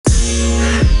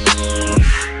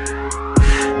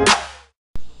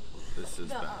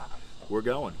We're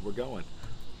going. We're going.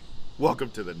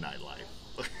 Welcome to the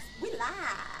nightlife. We live.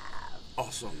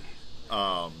 Awesome.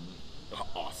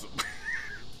 Awesome.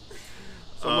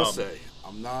 So I must say,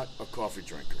 I'm not a coffee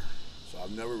drinker, so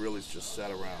I've never really just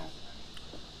sat around.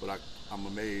 But I'm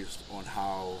amazed on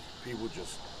how people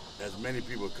just, as many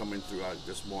people are coming throughout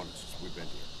this morning since we've been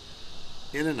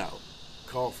here, in and out,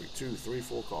 coffee, 2, 3,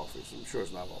 4 coffees. I'm sure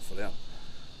it's not all for them,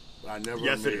 but I never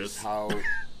Yes, it amazed is. how.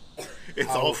 It's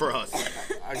all for us.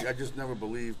 I just never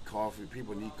believed coffee.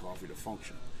 People need coffee to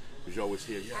function. Because you always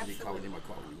hear, yeah, I need coffee, I need my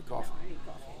coffee, I need my coffee. I need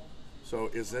coffee. So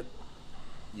is it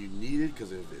you need it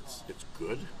because it's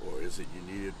good, or is it you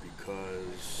need it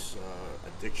because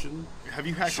addiction? Have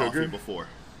you had Sugar? coffee before?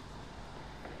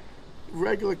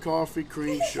 Regular coffee,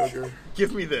 cream, sugar,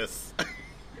 Give me this.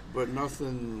 but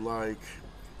nothing like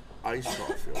iced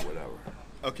coffee or whatever.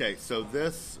 Okay, so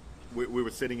this, we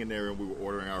were sitting in there and we were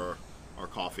ordering our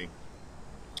coffee,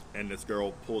 and this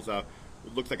girl pulls out,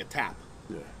 it looks like a tap.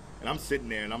 Yeah. And I'm sitting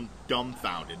there and I'm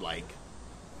dumbfounded, like,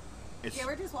 it's, Yeah,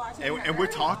 we're just watching and, her. and we're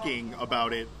talking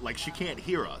about it like she can't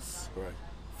hear us, Right.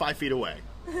 5 feet away,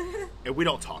 and we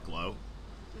don't talk low.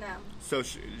 No. So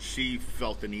she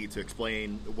felt the need to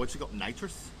explain, what's it called,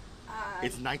 nitrous?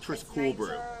 It's nitrous It's cool brew.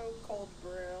 nitro cold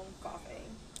brew coffee.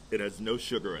 It has no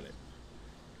sugar in it.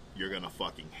 You're gonna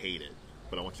fucking hate it,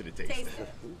 but I want you to taste Taste it. it.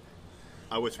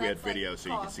 I wish we had That's like video so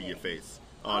you can see coffee. your face.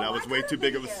 Oh, Oh, that I was way got a too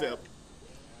big of a video. sip.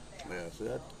 Yeah. See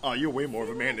that? Oh, you're way more of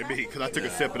a man than me because I took a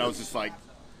sip and I was just like,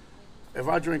 If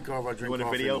I drink coffee, I you drink want a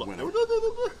coffee video? in the winter,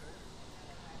 No.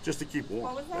 just to keep warm.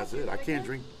 What was that? That's it. I Say can't again?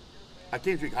 drink. I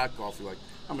can't drink hot coffee.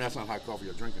 That's not hot coffee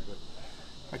you're drinking, but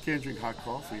I can't drink hot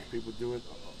coffee. People do it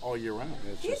all year round.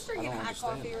 It's He's just, I drinking don't hot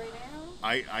understand coffee it.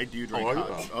 right now. I do drink Oh, are you?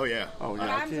 hot. Oh, yeah. Oh, But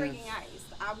yeah. I I'm can't. drinking iced.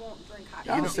 I won't drink hot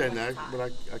Yeah, I coffee understand when that, it's hot. but I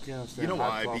can't understand. You know hot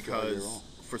why? coffee all year Because long.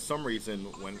 for some reason,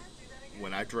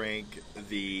 when I drank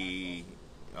the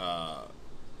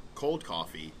cold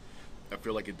coffee, I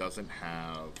feel like it doesn't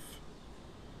have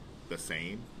the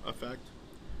same effect.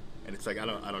 And it's like I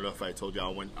don't know if I told you I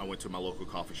went to my local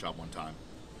coffee shop one time,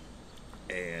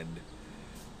 and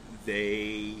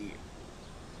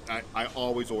I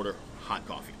always order hot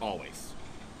coffee, always.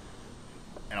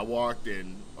 And I walked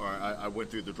in, or I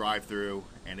went through the drive-through,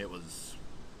 and it was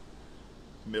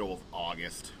middle of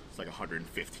August. It's like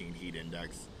 115 heat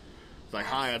index. It's like,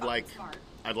 hi, Smart.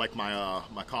 I'd like my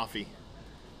my coffee.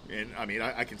 And I mean,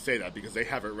 I can say that because they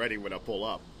have it ready when I pull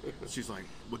up. She's like,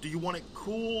 well, do you want it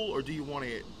cool or do you want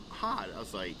it hot? I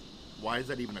was like, why is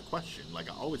that even a question? Like,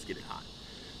 I always get it hot.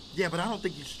 Yeah, but I don't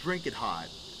think you should drink it hot.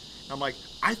 And I'm like,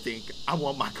 I think I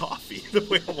want my coffee the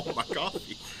way I want my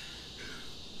coffee.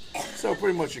 So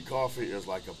pretty much your coffee is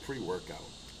like a pre-workout.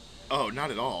 Oh,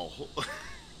 not at all.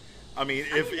 I mean,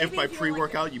 if maybe by if you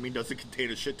pre-workout you mean does it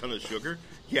contain a shit ton of sugar?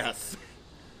 Yes.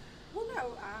 Well,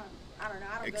 no, I don't know.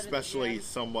 I don't Especially go to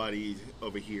somebody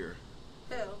over here.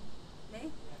 the gym. Who?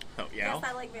 Me? Oh, yeah? Yes,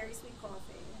 I like very sweet coffee.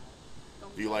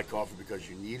 Don't Do you like coffee because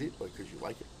you need it or because you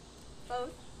like it?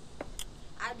 both?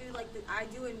 I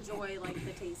do enjoy like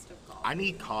the taste of coffee. I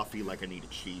need coffee like I need a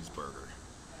cheeseburger.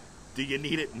 Do you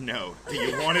need it? No. Do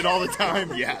you want it all the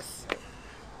time? Yes.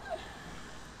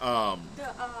 The, I don't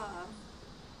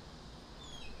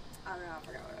know. I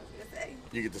forgot what I was gonna say.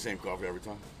 You get the same coffee every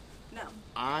time? No,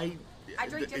 I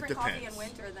drink it different coffee in depends.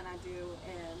 winter than I do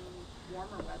in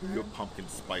warmer weather. You're a pumpkin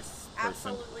spice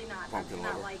person. Absolutely not. Pumpkin I do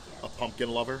not lover. like A it. pumpkin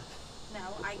lover? No,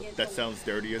 I get That the- sounds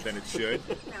dirtier than it should.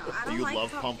 No, I don't Do you like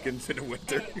love pumpkin. pumpkins in the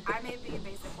winter? Hey, I may be a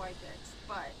basic white bitch,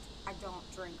 but I don't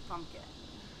drink pumpkin.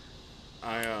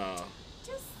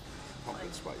 Just Pumpkin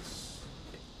like, spice.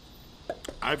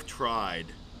 I've tried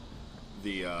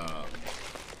the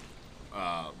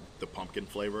pumpkin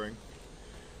flavoring.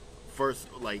 First,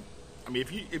 like, I mean,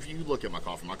 if you look at my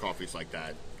coffee's like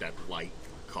that light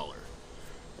color.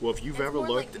 Well, if you've it's ever more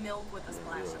looked like milk with a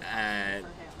splash of at,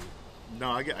 coffee for him. no,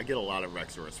 I get a lot of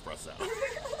Rex or espresso.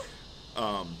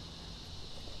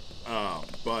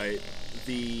 But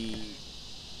the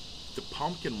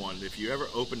pumpkin one, if you ever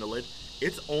open the lid,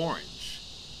 it's orange.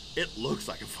 It looks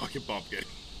like a fucking pumpkin.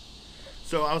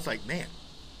 So I was like, man,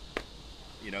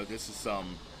 this is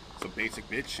some basic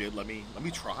bitch shit. Let me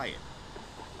try it.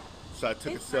 So I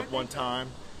took a It's sip one perfect. time,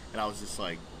 and I was just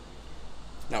like,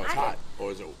 Now it's I- hot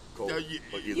or is it cold? No, Or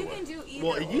either You way. can do either.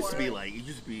 well, it used to be or.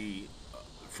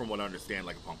 from what I understand,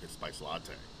 like a pumpkin spice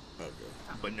latte. Okay.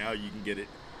 But now you can get it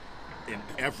in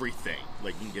everything.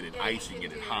 Like you can get it Yeah, iced, you you can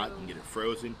get can it hot, do- you can get it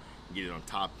frozen, you can get it on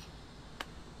top.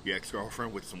 Your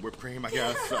ex-girlfriend with some whipped cream, I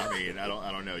guess. I mean, I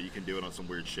don't know. You can do it on some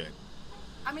weird shit.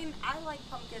 I mean, I like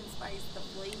pumpkin spice, the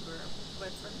flavor, but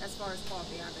as far as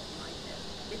coffee, I didn't like it.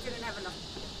 It didn't have enough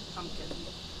pumpkin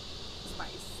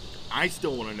spice. I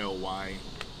still want to know why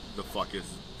the fuck is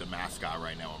the mascot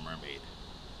right now a mermaid.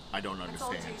 I don't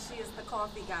understand. I told you she is the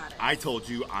coffee goddess. I told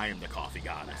you I am the coffee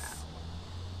goddess.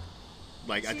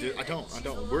 Like, I don't. She's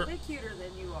a little bit cuter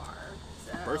than you are.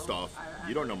 So First off,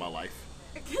 you don't know my life.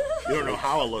 You don't know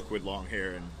how I look with long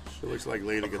hair and. She looks like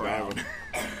Lady Godiva.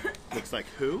 Looks like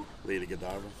who? Lady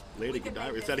Godiva. Lady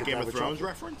Godiva. Is that a Game of Thrones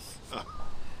reference? I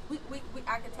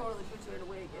could totally put you in a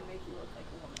wig and make you look like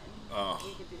a woman.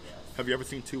 We could do this. Have you ever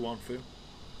seen Tu Wong Fu?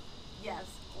 Yes,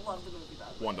 love the movie, by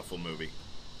the way. Wonderful movie.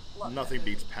 Love Nothing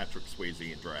beats Patrick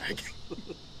Swayze in drag.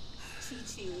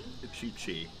 Chi-Chi.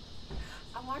 Chi-Chi.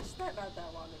 I watched that not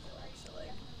that long ago,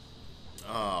 actually.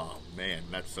 Oh, man.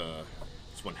 That's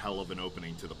one hell of an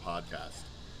opening to the podcast.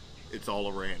 It's all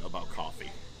a rant about coffee.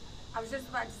 I was just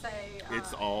about to say...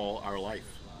 it's all our life.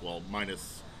 Well,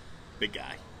 minus Big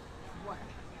Guy. What?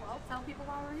 Well, tell people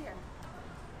why we're here.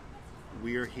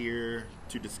 We are here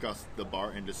to discuss the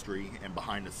bar industry and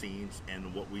behind the scenes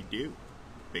and what we do,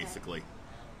 basically.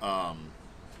 Who are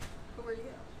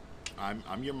you?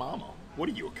 I'm your mama. What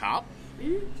are you, a cop?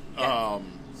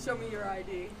 Show me your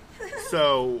ID.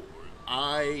 So,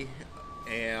 I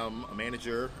am a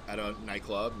manager at a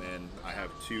nightclub, and I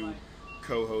have two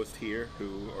co-hosts here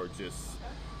who are just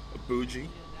bougie.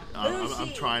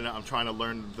 I'm trying to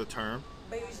learn the term.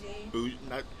 Bougie.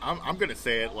 I'm gonna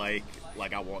say it like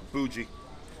I want bougie.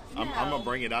 I'm gonna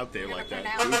bring it out there like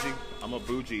that. Bougie. I'm a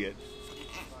bougie it.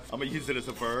 I'm gonna use it as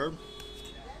a verb.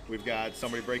 We've got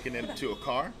somebody breaking into a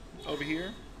car over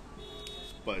here,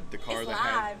 but the car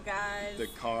guys. The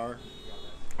car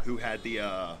who had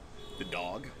the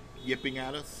dog yipping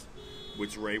at us,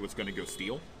 which Ray was gonna go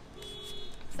steal.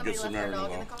 Somebody left their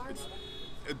dog in the car?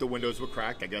 The windows were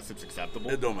cracked. I guess it's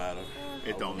acceptable. It don't matter.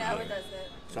 It don't No, matter. it doesn't.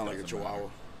 Sound like a chihuahua.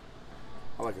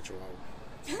 I like a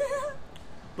chihuahua.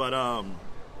 But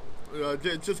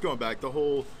just going back, the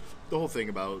whole thing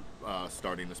about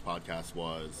starting this podcast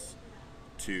was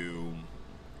to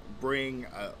bring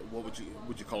what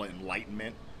would you call it,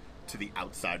 enlightenment to the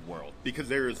outside world, because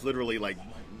there is literally, like,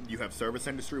 you have service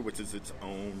industry, which is its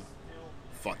own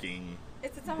fucking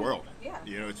world. Yeah.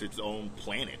 You know, it's its own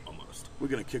planet almost. We're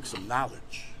gonna kick some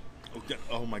knowledge.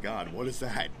 Oh my God, what is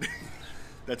that?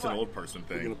 That's an old person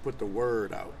thing. We're gonna put the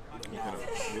word out.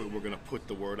 We're gonna put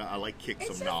the word out. I like kick It's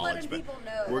some just knowledge, letting but people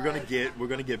know, we're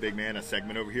gonna give Big Man a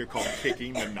segment over here called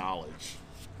Kicking the Knowledge.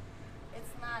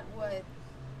 It's not what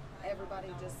everybody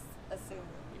just assumes.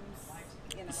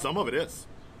 You know. Some of it is.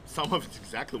 Some of it's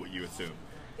exactly what you assume.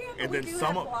 Yeah, but And we then do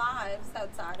some have of- lives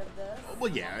outside of this.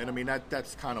 Well, yeah, and I mean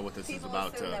that's kind of what this People is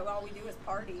about. assume that all we do is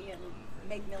party and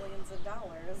make millions of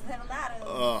dollars. And that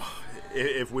is...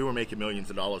 If we were making millions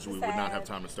of dollars, we would not have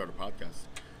Sad. time to start a podcast.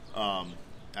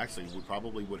 Actually, we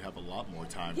probably would have a lot more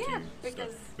time Yeah, to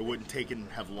because- start. It wouldn't take and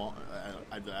have long.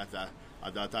 We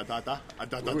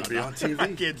would be on TV.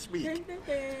 I can't speak.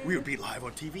 We would be live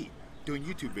on TV doing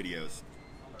YouTube videos.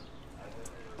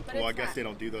 But Well, I it's guess not. they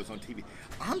don't do those on TV.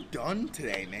 I'm done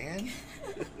today, man.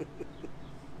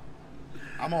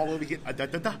 I'm all over here. Are you,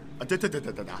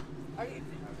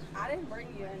 I didn't bring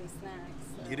you any snacks.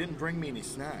 So You didn't bring me any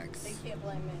snacks. They can't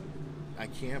blame me. I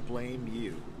can't blame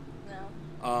you.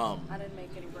 No. I didn't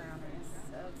make any brownies,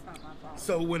 so it's not my fault.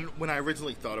 So when I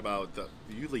originally thought about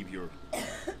you leave your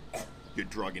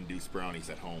drug-induced brownies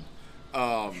at home.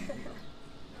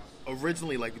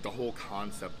 Originally, like, the whole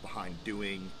concept behind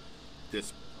doing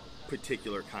this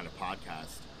particular kind of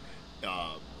podcast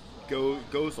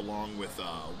goes along with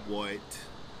what.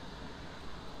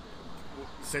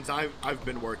 Since I've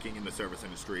been working in the service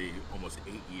industry almost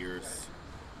 8 years.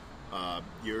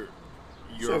 You're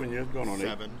 7 years, going on 8.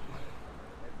 7.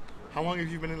 How long have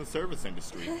you been in the service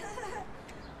industry,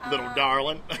 little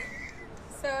darling?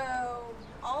 So,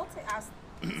 I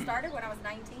started when I was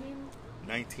 19,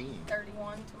 19.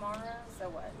 31 tomorrow, so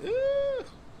what?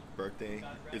 Birthday?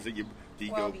 Is it you? Do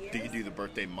you 12 go? years. Do you do the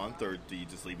birthday month, or do you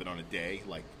just leave it on a day,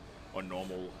 like on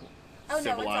normal Oh, no, it's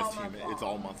civilized all month human? It's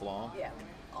long. all month long. Yeah,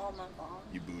 all month long.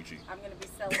 You bougie. I'm going to be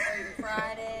celebrating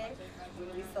Friday. I'm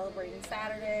going to be celebrating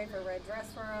Saturday for Red Dress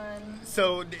Run.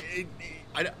 So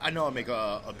I know I make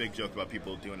a big joke about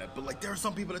people doing that, but, like, there are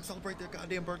some people that celebrate their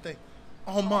goddamn birthday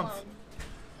all month,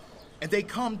 and they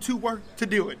come to work to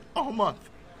do it all month.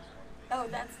 Oh,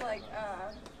 that's like,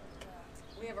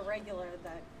 we have a regular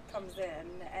that comes in,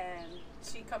 and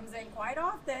she comes in quite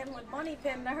often with money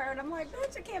pinned to her, and I'm like,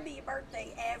 bitch, it can't be your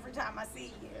birthday every time I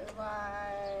see you.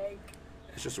 Like,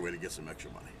 It's just a way to get some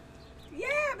extra money. yeah,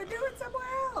 but do it somewhere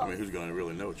else. I mean, who's gonna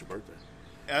really know it's your birthday?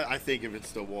 I think if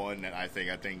it's the one, that I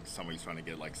think somebody's trying to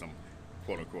get, like, some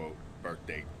quote unquote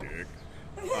birthday dick.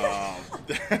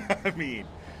 I mean,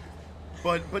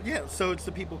 but yeah. So it's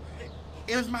the people.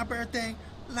 it was my birthday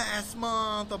last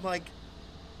month. I'm like,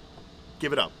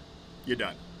 give it up. You're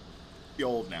done. You're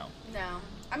old now. No.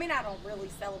 I mean, I don't really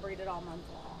celebrate it all month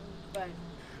long, but...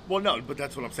 Well, no, but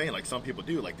that's what I'm saying. Like, some people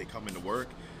do. Like, they come into work,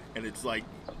 and it's like,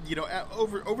 you know,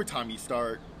 over time, you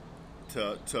start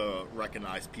to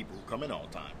recognize people who come in all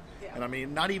the time. Yeah. And I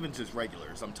mean, not even just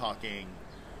regulars. I'm talking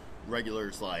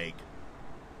regulars like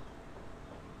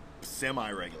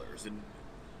semi-regulars. And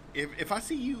if I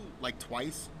see you like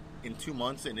twice in 2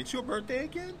 months and it's your birthday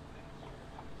again,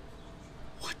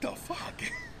 what the fuck?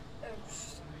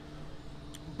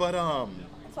 But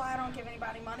that's why I don't give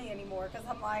anybody money anymore, because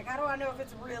I'm like, how do I know if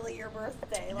it's really your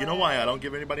birthday? You know why I don't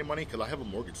give anybody money? Because I have a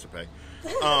mortgage to pay.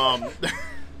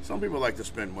 Some people like to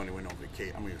spend money when on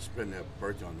vacation. I mean, spend their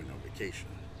birthday on vacation.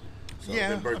 So Yeah,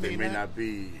 their birthday I mean, may not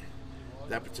be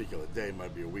that particular day. It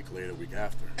might be a week later, a week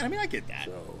after. And I mean, I get that.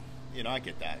 So, You know, I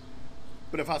get that.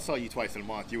 But if I saw you twice in a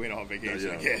month, you ain't on vacation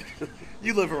Yeah. again.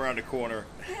 You live around the corner,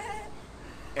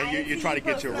 and you're trying to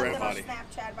get your rent money.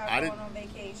 Snapchat about I going didn't- on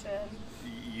vacation.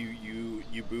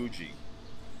 You bougie.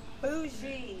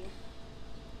 Bougie.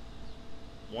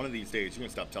 One of these days, you're gonna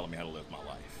stop telling me how to live my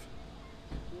life.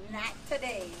 Not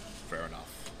today. Fair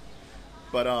enough.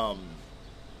 But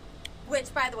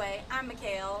Which, by the way, I'm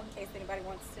Mikhail, in case anybody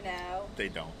wants to know. they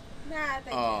don't. Nah,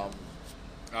 they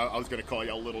I was gonna call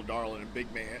y'all little darling and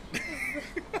big man. do.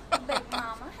 Big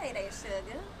mama, hey there,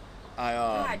 sugar. I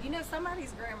God, you know,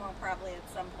 somebody's grandma probably at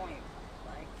some point,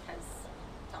 like, has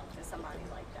talked to somebody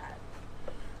like that.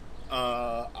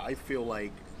 I feel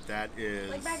like that is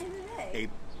Like back in the day.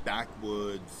 a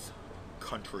backwoods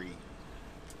country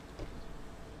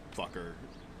fucker,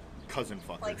 cousin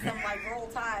fucker. Like some, like, Roll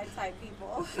Tide type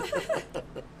people.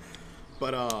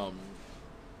 But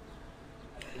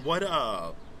what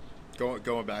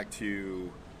going back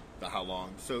to the how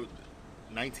long? So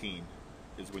 19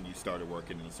 is when you started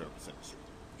working in the service industry.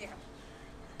 Yeah.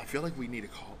 I feel like we need to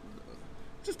call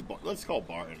just the bar, let's call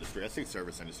bar industry. I say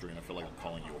service industry, and I feel like I'm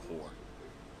calling you a whore.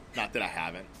 Not that I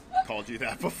haven't called you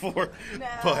that before,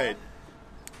 No.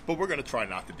 but we're gonna try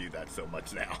not to do that so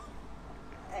much now.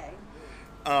 Hey.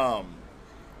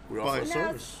 we offer But-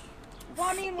 service. Well,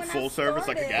 I mean, when I Full service,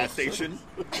 like a started- gas station.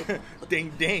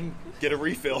 Ding ding, get a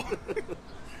refill.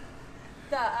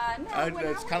 No, when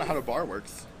That's I kind of how was- the bar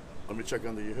works. Let me check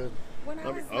under your hood. When I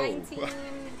Let me- was oh. 19,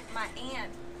 my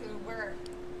aunt, who we're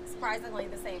surprisingly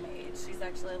the same age, she's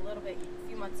actually a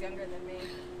few months younger than me,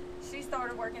 she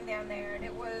started working down there, and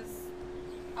it was,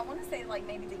 I want to say, like,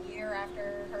 maybe the year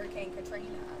after Hurricane Katrina.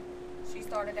 She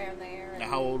started down there. Now,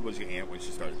 how old was your aunt when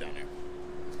she started down there?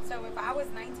 So if I was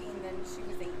 19, then she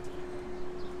was 18.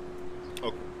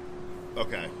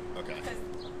 Okay. 'Cause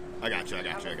I got you. was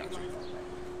a few months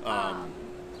older.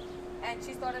 And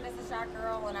she started as a shop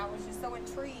girl, and I was just so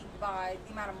intrigued by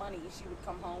the amount of money she would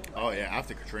come home with. Oh yeah,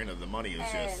 after Katrina, the money is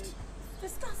And just.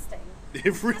 disgusting.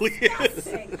 It really is.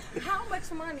 Disgusting. How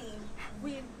much money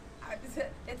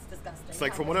it's disgusting. It's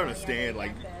like, how from much what I money understand, made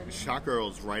like back then. shop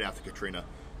girls right after Katrina,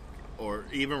 or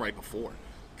even right before,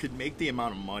 could make the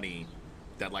amount of money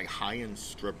that like high-end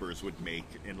strippers would make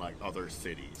in like other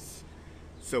cities.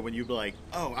 So when you be like,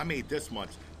 "Oh, I made this much,"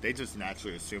 they just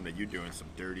naturally assume that you're doing some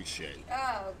dirty shit.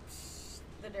 Oh,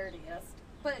 the dirtiest.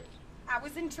 But I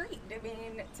was intrigued. I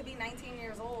mean, to be 19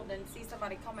 years old and see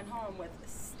somebody coming home with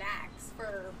stacks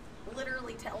for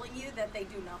literally telling you that they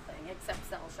do nothing except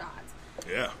sell shots.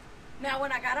 Yeah. Now,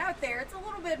 when I got out there, it's a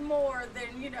little bit more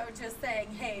than, just saying,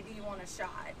 hey, do you want a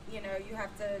shot? You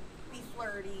have to be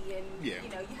flirty and, Yeah.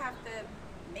 You have to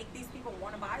make these people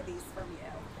want to buy these from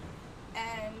you.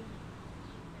 And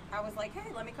I was like,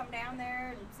 hey, let me come down there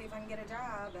and see if I can get a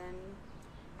job. And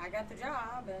I got the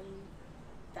job, and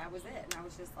that was it. And I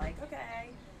was just like, okay.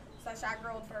 So I shot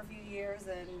girled for a few years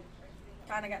and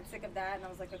kind of got sick of that. And I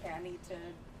was like, okay, I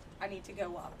need to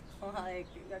go up. Like,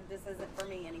 this isn't for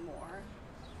me anymore.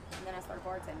 And then I started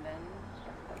bartending.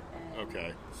 And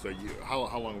Okay. So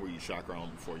how long were you shop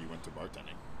girling before you went to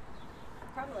bartending?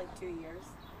 Probably like 2 years.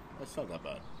 That's not that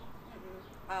bad.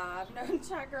 I've known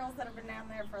shot girls that have been down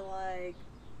there for like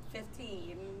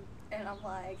 15, and I'm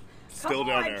like, Still come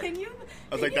down on, there. Can you?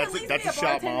 I was can like, you that's at a, least that's be a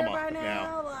shop bartender mama by now?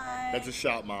 now. Like, That's a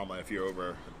shop mama. If you're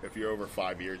over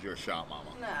 5 years, you're a shop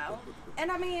mama. no.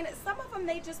 And I mean, some of them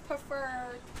they just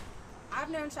prefer. I've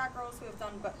known shot girls who have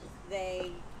done both.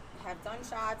 They have done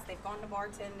shots. They've gone to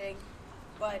bartending,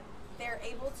 but they're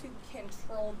able to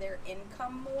control their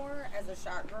income more as a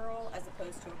shot girl as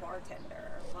opposed to a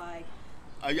bartender. Like,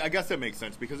 I guess that makes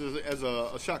sense because as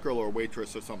a shop girl or a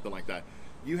waitress or something like that,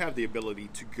 you have the ability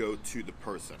to go to the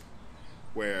person.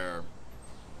 Where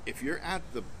if you're at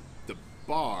the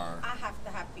bar, I have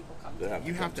to have people come to They me. have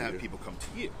you to have come to to have you. people come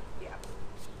to you. Yeah.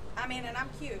 I mean, and I'm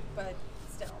cute, but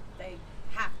still, they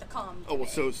have to come. Oh, well,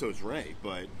 so is Ray,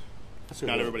 but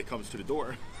not everybody comes to the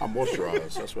door. I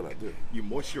moisturize. That's what I do. You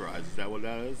moisturize. Is that what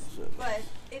that is? But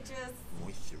it just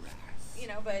Moisturize. you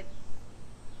know, but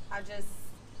I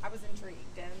was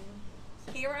intrigued,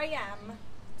 and here I am,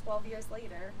 12 years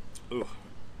later. Ooh,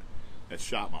 that's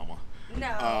shot, mama.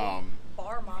 No,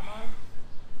 bar mama.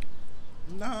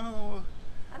 No,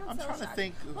 I don't I'm sell trying to shot.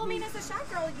 think. Well, I mean, as a shot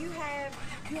girl, you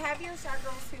have your shot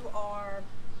girls who are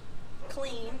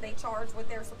clean. They charge what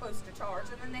they're supposed to charge,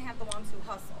 and then they have the ones who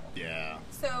hustle. Yeah.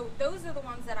 So those are the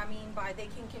ones that I mean by they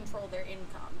can control their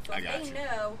income. So if they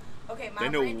know, okay, my they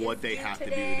know rent what is they due have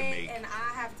today, to do to make, and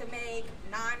I have to make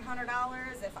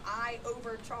 $900. If I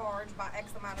overcharge by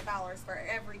X amount of dollars for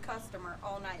every customer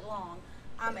all night long,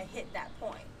 I'm gonna hit that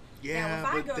point. Yeah, now, if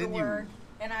I but go to then work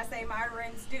and I say my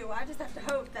rent's due, I just have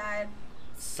to hope that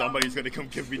somebody's gonna come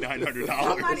give me $900.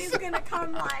 somebody's gonna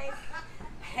come like,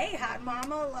 hey, hot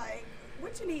mama, like,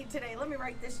 what you need today? Let me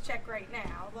write this check right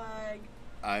now. Like,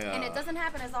 and it doesn't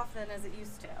happen as often as it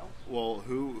used to. Well,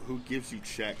 who gives you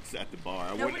checks at the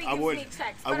bar? Nobody gives me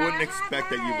checks. I wouldn't expect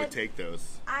that you would take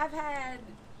those. I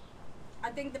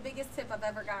think the biggest tip I've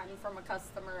ever gotten from a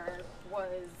customer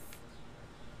was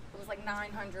like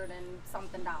 $900 and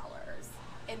something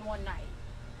in one night.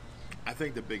 I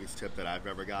think the biggest tip that I've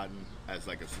ever gotten as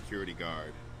like a security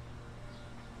guard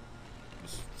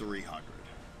was $300.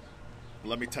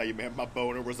 Let me tell you, man, my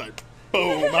boner was like,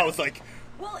 boom. I was like,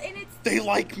 well, and it's they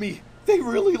like me. They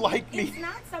really like me. It's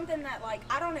not something that, like,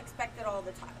 I don't expect it all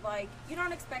the time. Like, you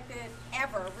don't expect it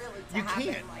ever really to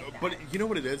happen like that. But you know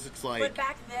what it is? It's like. But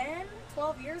back then,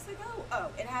 12 years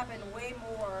ago, it happened way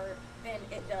more than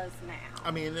it does now. I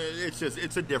mean, it's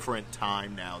a different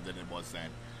time now than it was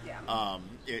then. Yeah.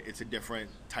 It's a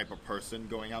different type of person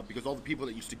going out because all the people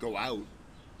that used to go out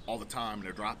all the time,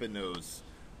 they're dropping those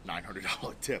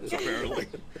 $900 tips apparently.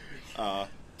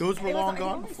 Those were long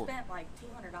gone before. I only spent like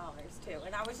 $200 too,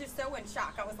 and I was just so in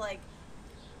shock. I was like,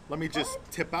 "Let me just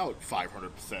tip out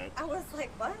 500%." I was like,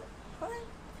 "What? What?"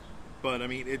 But I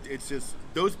mean, it's just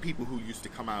those people who used to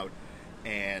come out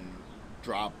and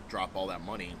drop all that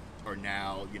money are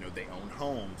now, you know, they own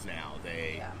homes now.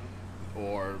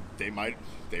 Or they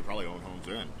probably own homes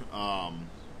then.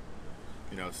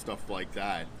 You know, stuff like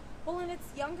that. Well, and it's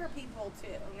younger people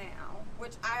too now,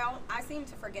 which I seem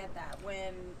to forget that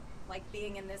when, like,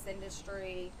 being in this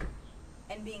industry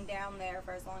and being down there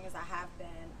for as long as I have been,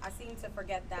 I seem to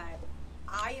forget that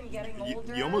I am getting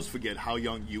older. You almost forget how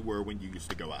young you were when you used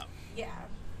to go out. Yeah,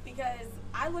 because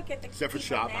I look at the except for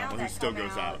people Shop now Mama, that who still come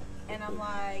goes out, and I'm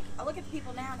like, I look at the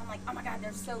people now and I'm like, oh my God,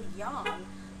 they're so young.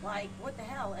 Like, what the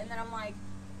hell? And then I'm like,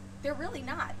 they're really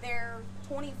not. They're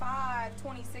 25,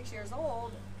 26 years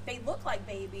old. They look like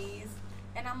babies.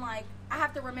 And I'm like, I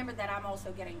have to remember that I'm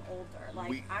also getting older.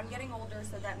 Like, I'm getting older,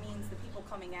 so that means the people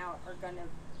coming out are going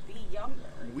to be younger.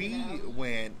 We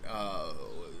went,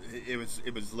 it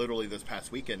was literally this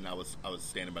past weekend. I was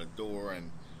standing by the door,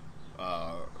 and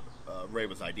Ray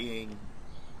was IDing.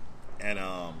 And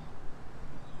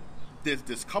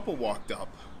this couple walked up,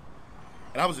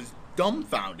 and I was just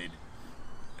dumbfounded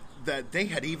that they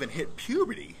had even hit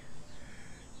puberty.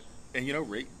 And, you know,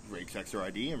 Ray checks her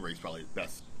ID, and Ray's probably the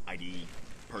best ID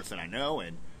person I know,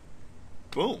 and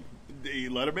boom, he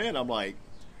let him in. I'm like,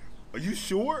 are you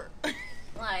sure?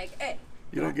 Like, hey.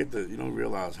 You don't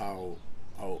realize how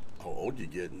old you're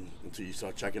getting until you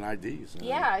start checking IDs.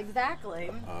 Yeah,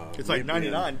 exactly. It's like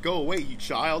 99, go away, you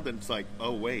child, and it's like,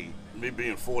 oh, wait. Me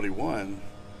being 41.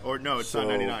 Or no, it's not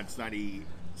 99, it's 97?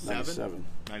 97.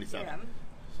 97. Yeah.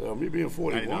 So me being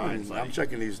 41, like, I'm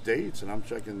checking these dates, and I'm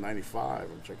checking 95,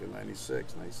 I'm checking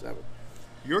 96, 97.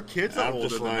 Your kids are older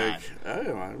than that.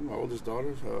 Hey, my oldest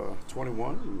daughter's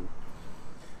 21. And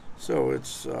so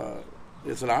it's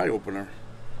an eye-opener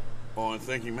on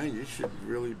thinking, man, you should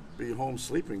really be home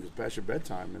sleeping because past your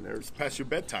bedtime. And it's past your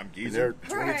bedtime, geezer.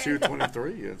 And they're 22,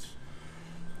 23. It's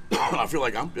I feel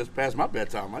like I'm just past my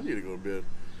bedtime. I need to go to bed.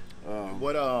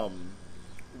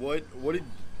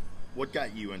 What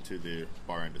got you into the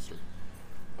bar industry?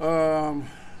 What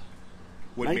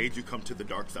made you come to the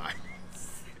dark side?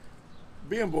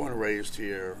 Being born and raised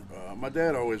here, my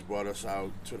dad always brought us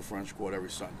out to the French Court every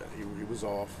Sunday. He was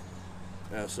off,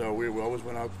 so we always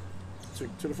went out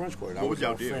to the French Court. What was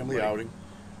y'all doing? Family outing.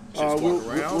 Just walk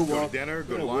around, go to dinner,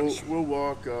 go to lunch? We'll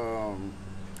walk.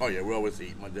 We always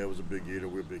eat. My dad was a big eater.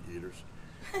 We're big eaters.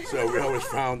 So we always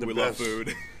found the best. We love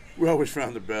food. We always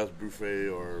found the best buffet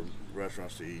or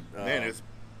restaurants to eat. Man, it's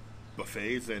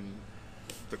buffets in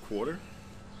the Quarter?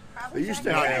 They used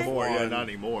to not have anymore. one. Yeah, not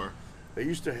anymore. They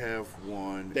used to have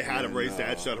one. They had them raised.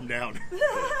 Dad shut them down.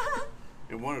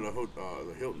 in one of the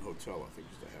Hilton Hotel, I think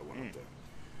used to have one up there.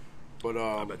 But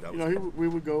I bet that you was know, cool. we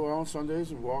would go on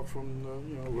Sundays and walk from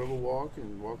River Walk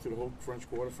and walk to the whole French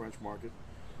Quarter, French Market.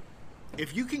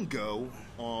 If you can go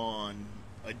on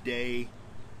a day,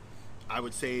 I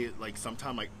would say like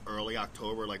sometime like early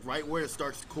October, like right where it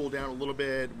starts to cool down a little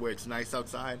bit, where it's nice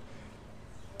outside.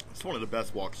 It's one of the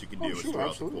best walks you can do is throughout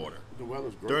absolutely. the quarter. The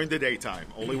weather's great. During the daytime.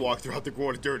 Only walk throughout the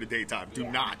quarter during the daytime. Do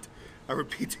Yeah. not. I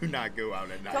repeat, do not go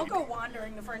out at night. Don't go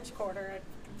wandering the French Quarter at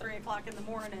 3 o'clock in the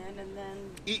morning and then.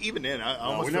 Even then, I we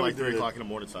almost feel never like 3 did it. o'clock in the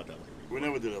morning. It's not that late. We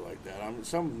never did it like that.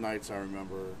 Some nights I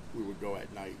remember we would go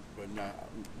at night, but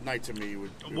night to me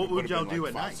would. What would y'all have been do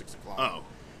like at 5, night? 6 o'clock. Oh,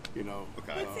 You know.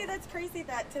 okay. But see, that's crazy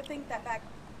that to think that back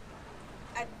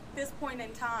at this point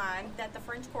in time that the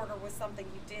French Quarter was something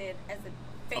you did as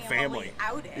a family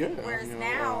outing. Yeah, Whereas you know,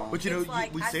 now, But you know, it's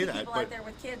like, we I say see that, people but- out there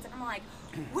with kids, and I'm like,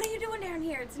 what are you doing down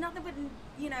here? It's nothing but,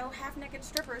 half-naked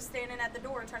strippers standing at the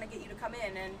door trying to get you to come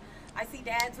in. And I see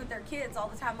dads with their kids all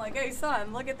the time like, hey,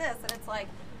 son, look at this. And it's like,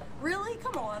 really?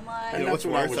 Come on. Like, And that's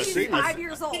what I would she's see. 5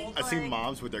 years old. I see like,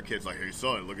 moms with their kids like, hey,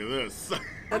 son, look at this.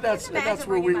 And that's imagine where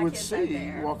bringing we my would kids out see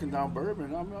there. walking down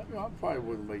Bourbon. I probably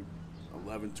wasn't like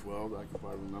 11, 12. I can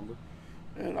probably remember.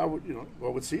 And I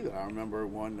would see that. I remember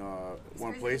one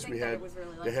crazy to place think we that had it was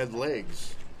really like they had that.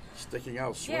 legs sticking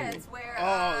out swinging. yeah, it's where.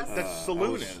 That's saloon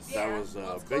that was- is. yeah, that was,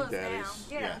 well, it's Big closed now. Daddy's.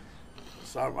 Yeah.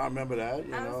 So I remember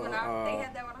that. That was when they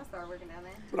had that when I started working down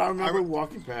there. But I remember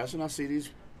walking past and I see these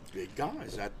big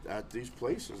guys at these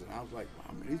places, and I was like,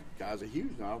 wow, man, these guys are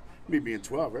huge now. Me being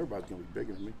 12, everybody's gonna be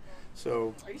bigger than me.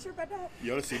 So Are you sure about that?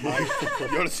 You ought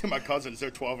to see my cousins.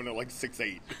 They're 12 and they're like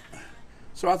 6'8".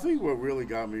 I think what really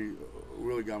got me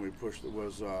pushed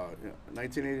was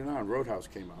 1989. Roadhouse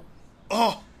came out.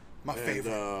 Oh, my And,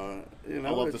 favorite. I I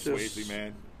love the it's Swayze, just-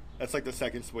 man. That's like the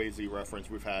second Swayze reference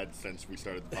we've had since we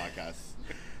started the podcast.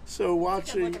 So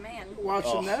watching looking man.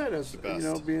 Oh, that as the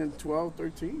best. being 12,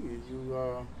 13,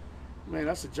 man,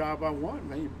 that's the job I want,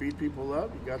 man. You beat people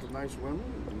up, you got the nice women,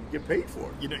 and you get paid for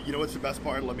it. You know what's the best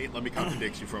part? Let me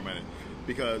contradict you for a minute,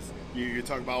 because you're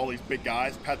talking about all these big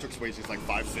guys. Patrick Swayze's like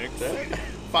 5'6",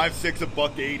 5'6",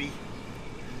 $180,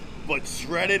 but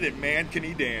shredded and man can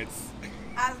he dance.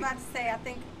 I was about to say, I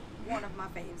think one of my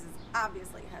faves is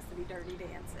obviously has to be Dirty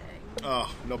Dancing.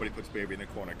 Oh, nobody puts baby in the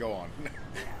corner. Go on.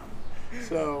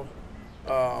 So,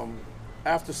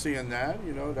 after seeing that,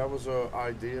 that was an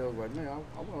idea of like, man,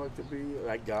 I would like to be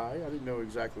that guy. I didn't know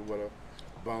exactly what a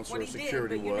bouncer What or he did,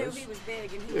 security but you was. knew he was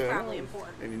big and he was probably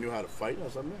important. And he knew how to fight. I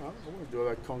was like, man, I want to do all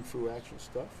that kung fu action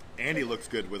stuff. Andy looks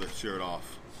good with his shirt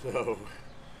off. So,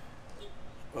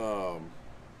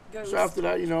 Ghost. so after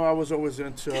that, I was always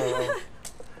into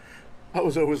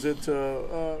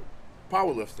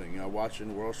powerlifting.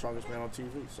 Watching World's Strongest Man on TV.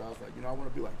 So I was like, I want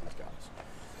to be like these guys.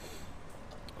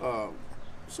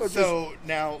 So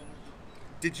now,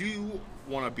 did you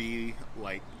want to be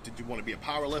a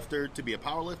power lifter to be a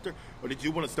power lifter, or did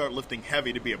you want to start lifting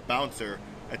heavy to be a bouncer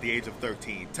at the age of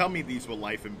 13? Tell me these were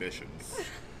life ambitions.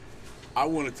 I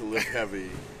wanted to lift heavy.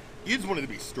 You just wanted to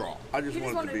be strong. I just You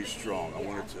just wanted to be wanted to be- strong. I yeah.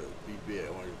 wanted to be big.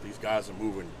 These guys are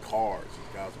moving cars.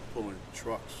 These guys are pulling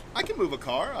trucks. I can move a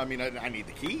car. I mean, I need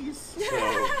the keys. So,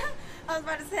 I was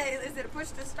about to say, is it a push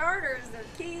to start or is there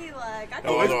a key? Like, I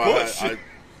Oh, couldn't. it's push.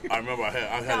 I remember I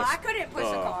had I couldn't push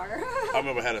a car. I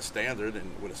remember I had a standard, and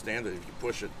with a standard, if you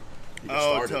push it, you can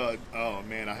Oh, start it. oh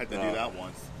man, I had to do that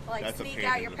once. Like, That's a sneak pain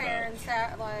out in your the butt. parents'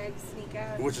 house, like, sneak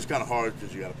out. Which is kind of hard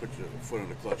because you got to put your foot on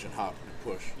the clutch and hop and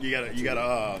push. You gotta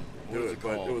what do is it, it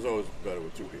but called? it was always better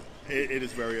with two people. It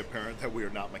is very apparent that we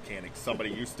are not mechanics. Somebody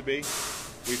used to be.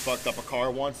 We fucked up a car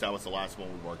once. That was the last one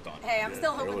we worked on. Hey, I'm Yeah,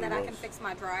 still it hoping really that I was. can fix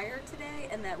my dryer today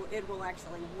and that it will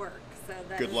actually work. So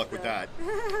that Good is luck with the- that.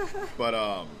 But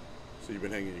So you've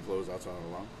been hanging your clothes outside on the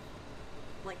lawn?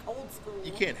 Like old school.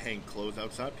 you can't hang clothes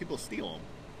outside. People steal them.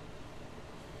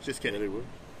 Just Yeah, they kidding. would.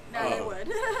 No, they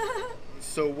would.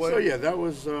 So what? So yeah, that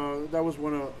was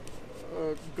one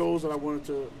of goals that I wanted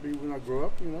to be when I grew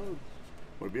up. Want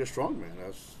to be a strong man.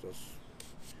 That's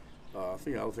I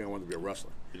think the other thing I wanted to be a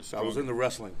wrestler. You're So I was strong. into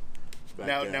wrestling. Back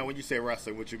then. Now, when you say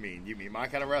wrestling, what you mean? You mean my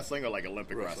kind of wrestling or like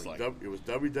Olympic wrestling? It was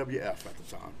WWF at the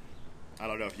time. I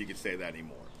don't know if you can say that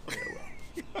anymore.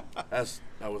 Yeah, well,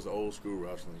 that was the old school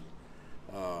wrestling.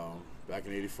 Back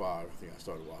in '85, I think I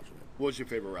started watching it. What was your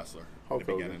favorite wrestler Hulk in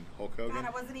the Hogan. beginning? Hulk Hogan. God,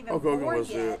 I wasn't even Hulk Hogan born was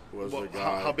yet. the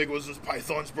guy. How big was this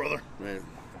python's brother? Man,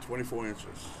 24 inches.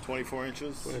 24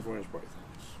 inches. 24-inch pythons.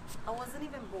 I wasn't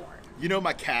even born. You know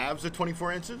my calves are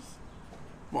 24 inches.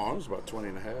 Come on, it was about 20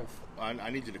 and a half. I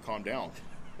need you to calm down.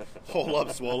 Hold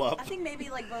up, swole up. I think maybe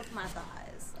like both my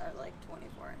thighs are like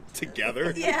 24 inches.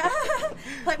 Together? Yeah.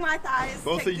 Like my thighs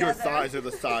Both together. of your thighs are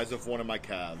the size of one of my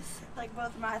calves. Like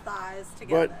both my thighs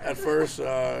together. But at first,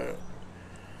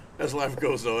 as life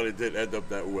goes on, it didn't end up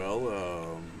that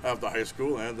well. After high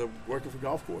school, I ended up working for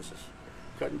golf courses,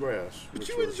 cutting grass. But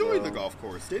you enjoyed the golf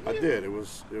course, didn't you? I did. It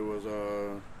was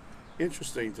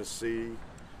interesting to see,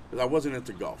 because I wasn't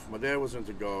into golf. My dad was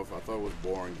into golf. I thought it was a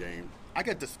boring game. I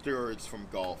got discouraged from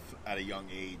golf at a young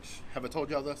age. Have I told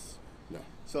y'all this? No.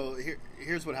 So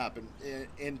here's what happened.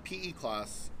 In PE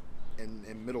class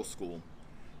in middle school,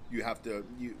 you have to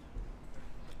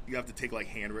take like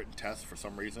handwritten tests for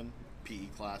some reason. PE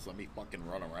class let me fucking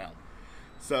run around.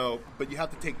 So, but you have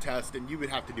to take tests, and you would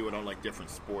have to do it on like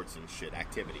different sports and shit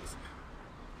activities.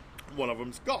 One of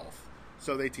them's golf.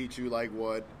 So they teach you like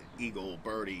what eagle,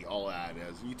 birdie, all that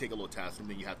is. You take a little test, and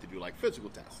then you have to do like physical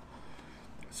tests.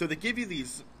 So they give you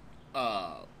these,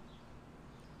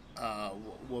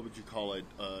 what would you call it?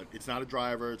 It's not a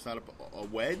driver. It's not a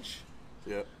wedge.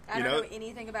 Yeah. I don't know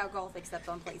anything about golf except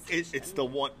on PlayStation. It's the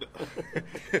one,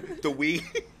 the Wii.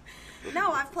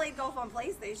 No, I've played golf on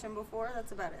PlayStation before.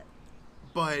 That's about it.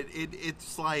 But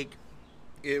it's like,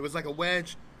 it was like a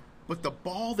wedge, but the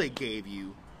ball they gave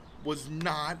you was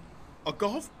not a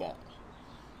golf ball.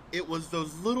 It was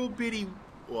those little bitty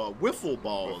wiffle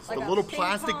balls, like the a little ping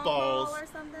plastic pong balls ball or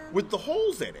something? with the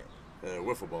holes in it.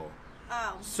 Wiffle ball.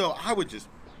 Oh. So I would just,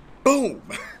 boom,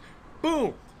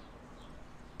 boom,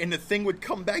 and the thing would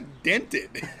come back dented.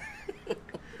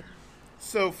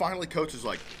 So finally, coach is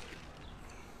like,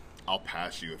 "I'll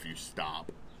pass you if you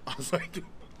stop." I was like,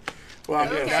 Well,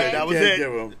 Okay. that was it.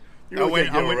 I went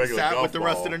and regular sat golf with the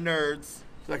rest of ball. the nerds.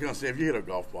 Like I say, if you hit a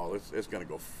golf ball, it's going to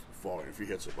go far. If you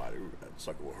hit somebody, that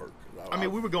sucker will hurt. I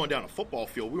mean, we were going down a football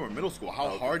field. We were in middle school. How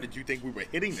hard did you think we were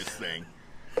hitting this thing?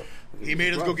 He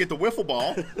made us go get the wiffle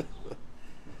ball.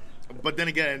 But then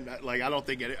again, like I don't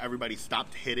think everybody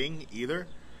stopped hitting either.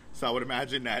 So I would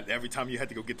imagine that every time you had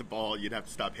to go get the ball, you'd have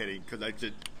to stop hitting because I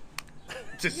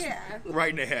just Yeah. right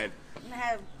in the head. And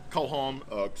have Call home.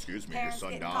 Excuse me, your parents son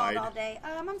getting died. called all day.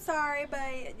 I'm sorry,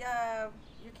 but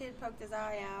your kid poked his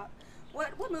eye out.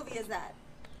 What movie is that?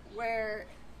 Where?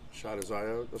 Shot his eye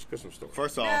out. That's a Christmas story.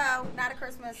 First off, No, not A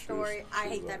Christmas Story. I she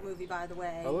hate was that movie, by the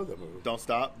way. I love that movie. don't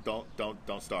stop. Don't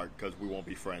start because we won't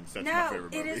be friends. That's my No,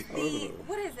 favorite it movie. is the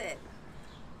what is it?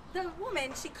 The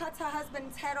woman, she cuts her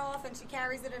husband's head off and she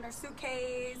carries it in her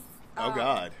suitcase. Oh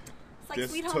God. It's like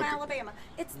This Sweet Home took- Alabama.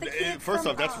 It's the kid First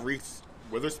from, off, that's Reese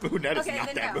Witherspoon. That is okay, not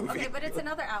then that no. movie. Okay, but it's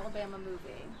another Alabama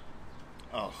movie.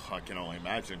 Oh, I can only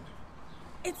imagine.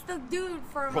 It's the dude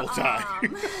from Roll Tide.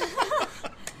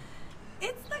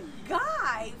 it's the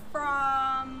guy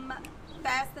from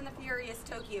Fast and the Furious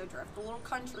Tokyo Drift, the little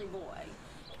country boy.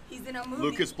 He's in a movie.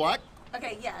 Lucas Black.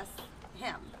 Okay, yes,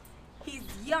 him. He's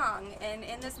young, and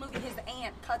in this movie, his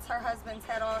aunt cuts her husband's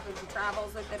head off, and she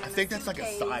travels with it in I a think that's like a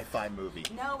suitcase. sci-fi movie.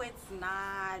 No, it's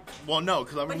not. Well, no,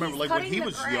 because I But remember he's like when cutting he the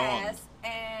was young. grass,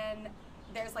 and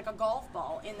there's like a golf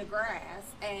ball in the grass,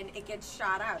 and it gets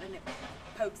shot out, and it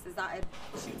pokes his eye, it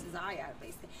shoots his eye out.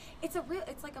 Basically,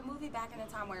 it's like a movie back in a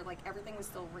time where like everything was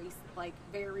still race, like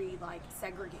very like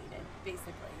segregated,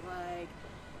 basically, like,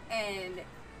 and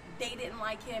they didn't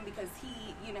like him because he,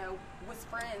 was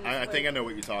friends. I with, think I know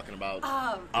what you're talking about.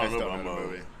 I I don't still know. know the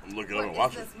movie. I'm looking up and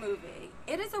What is watching. this movie?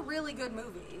 It is a really good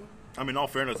movie. I mean, in all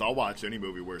fairness, I'll watch any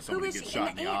movie where Who somebody is gets she? shot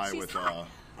And in the the aunt, eye she's with. hot.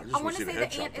 I just I want want to to see say the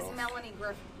the head aunt chopped is off. Melanie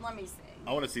Griffith. Let me see.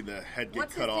 I want to see the head get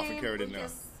What's cut his off and name? carried in there.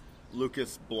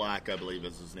 Lucas Black, I believe,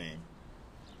 is his name.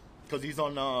 Because he's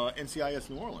on NCIS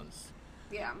New Orleans.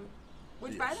 Yeah.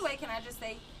 Which, by the way, can I just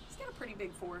say, he's got a pretty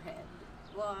big forehead.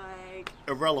 Like,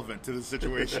 Irrelevant to the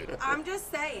situation. I'm just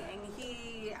saying,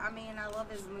 I love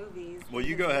his movies. Well,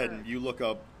 you go ahead and you look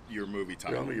up your movie Yeah,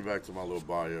 let title. me get back to my little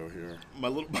bio here. My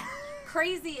little.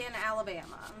 Crazy in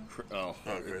Alabama. Oh,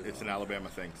 Crazy. it's an Alabama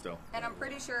thing still. And I'm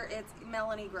pretty sure it's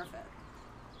Melanie Griffith.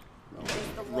 Is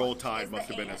the one- Roll is Tide the must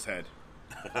have been aunt. his head.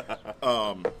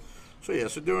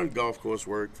 So doing golf course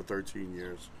work for 13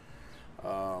 years.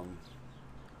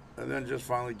 And then just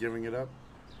finally giving it up.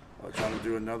 Trying to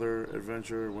do another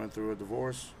adventure, went through a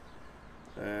divorce,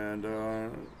 and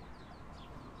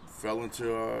fell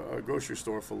into a grocery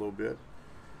store for a little bit.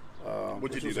 What'd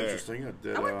which you do was there? interesting. I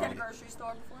did. I worked at a grocery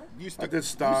store before. Used I did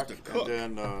stock, used to cook.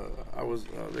 and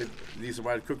then they need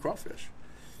somebody to cook crawfish.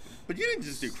 But you didn't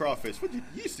just do crawfish. You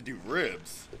used to do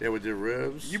ribs. Yeah, we did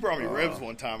ribs. You brought me ribs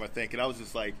one time, I think, and I was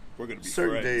just like, we're going to be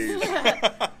certain friends.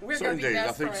 days. We're Certain gonna be days, best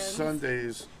I think friends.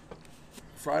 Sundays,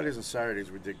 Fridays and Saturdays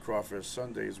we did crawfish.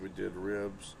 Sundays we did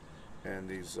ribs and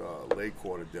these leg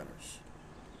quarter dinners.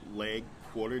 Leg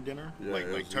quarter dinner? Yeah, like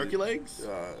it's- turkey legs?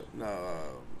 No,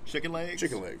 Chicken legs?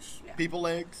 chicken legs. Yeah. People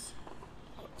legs?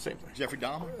 Same thing. Jeffrey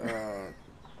Dahmer?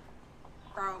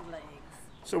 Frog legs.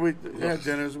 So we had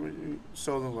dinners. We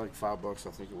sold them like $5,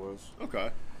 I think it was.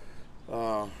 Okay.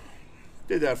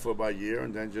 Did that for about a year,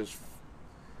 and then just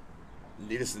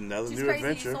needed another It's new crazy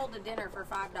adventure. you sold a dinner for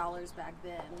 $5 back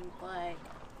then. Like,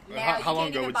 now How you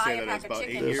long can't ago even would buy say a that? It's pack of about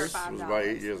 8 chicken years? for $5. It was about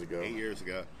 8 years ago. 8 years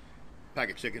ago. Pack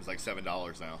of chicken's like $7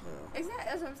 now. Exactly,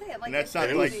 that's what I'm saying. Like, And that's it's not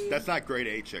crazy. that's not grade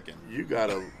A chicken. You got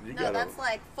a that's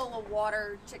like full of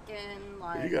water chicken.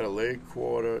 Like, you got a leg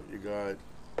quarter. You got,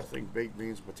 I think, baked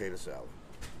beans, potato salad.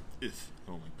 It's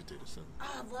only potato salad.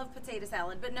 Oh, I love potato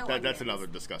salad, but no onions. That's another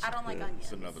discussion. I don't like onions.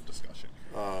 It's another discussion.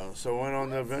 So I went on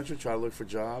the adventure, tried to look for a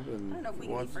job, and I don't know if we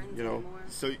can be friends you know, anymore.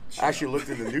 So I actually looked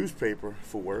in the newspaper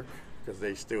for work because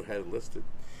they still had it listed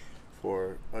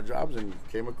for jobs, and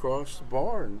came across the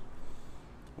bar and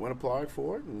went applied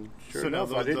for it, and sure So now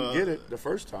enough, I didn't get it the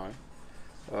first time.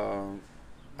 I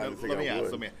didn't think I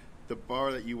would. Let me ask. The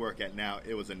bar that you work at now,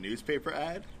 it was a newspaper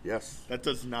ad? Yes. That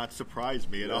does not surprise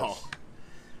me at all.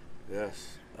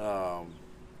 Yes.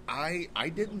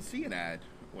 I didn't see an ad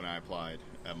when I applied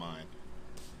at mine.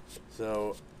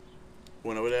 So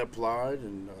when I applied,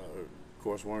 and of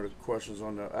course, one of the questions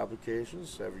on the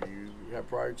applications, have you had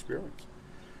prior experience?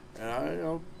 And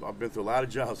I've been through a lot of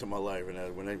jobs in my life,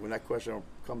 and when that question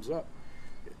comes up,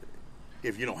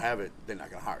 if you don't have it, they're not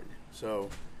going to hire you. So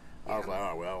I was like,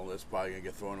 oh, well, it's probably going to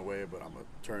get thrown away, but I'm going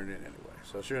to turn it in anyway.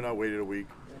 So sure enough, I waited a week,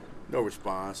 no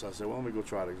response. I said, well, let me go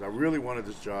try this. I really wanted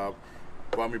this job.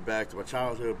 Brought me back to my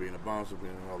childhood, being a bouncer,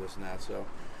 being all this and that. So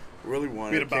really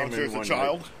wanted Being a bouncer as a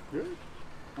child? Yeah.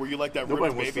 Were you like that Nobody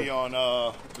ripped wants baby to- on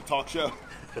the talk show?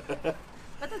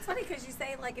 But that's funny because you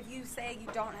say, like, if you say you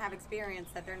don't have experience,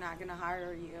 that they're not going to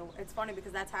hire you. It's funny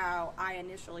because that's how I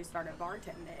initially started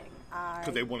bartending.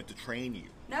 Because they wanted to train you.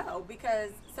 No,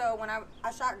 because so when I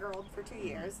shot girled for 2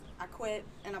 years, I quit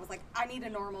and I was like, I need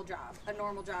a normal job. A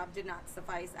normal job did not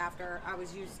suffice after I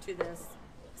was used to this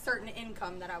certain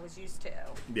income that I was used to.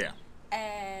 Yeah.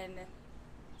 And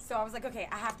so I was like, okay,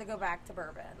 I have to go back to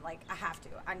bourbon. Like, I have to.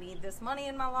 I need this money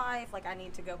in my life. Like, I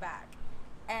need to go back.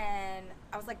 And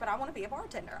I was like, but I want to be a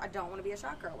bartender. I don't want to be a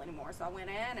shot girl anymore. So I went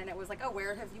in, and it was like, oh,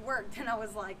 where have you worked? And I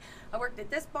was like, I worked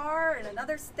at this bar in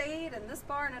another state and this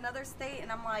bar in another state. And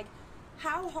I'm like,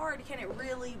 how hard can it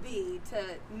really be to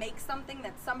make something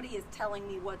that somebody is telling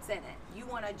me what's in it? You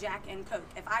want a Jack and Coke.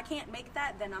 If I can't make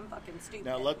that, then I'm fucking stupid.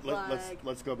 Now,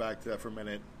 let's go back to that for a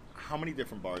minute. How many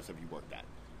different bars have you worked at?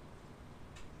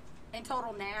 In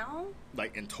total now?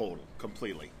 Like, in total,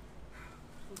 completely.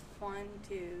 1,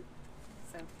 2,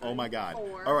 so 3, Oh, my God.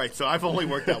 4. All right, so I've only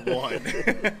worked at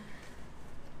one.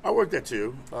 I worked at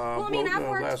two. Well, I mean, I've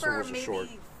worked last one for was a maybe short.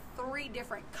 3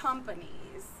 different companies.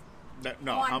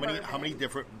 No, One how many bourbon.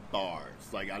 different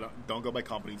bars? Like, I don't go by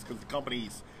companies, because the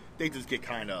companies, they just get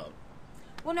kind of.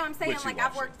 Well, no, I'm saying, like,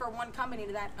 I've Wishy-washy. worked for one company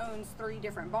that owns 3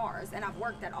 different bars, and I've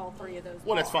worked at all 3 of those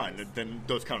Well, bars. that's fine. Then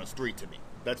those count as 3 to me.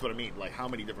 That's what I mean. Like, how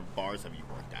many different bars have you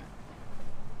worked at?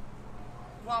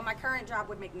 Well, my current job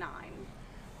would make 9.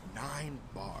 9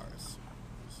 bars.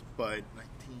 But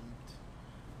 19.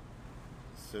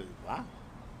 So, wow.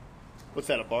 What's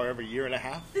that, a bar every year and a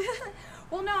half?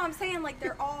 Well, no, I'm saying, like,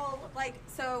 they're all, like,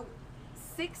 so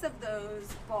 6 of those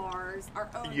bars are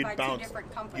owned by 2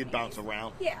 different companies. You'd bounce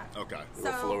around? Yeah. Okay. You're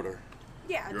a floater.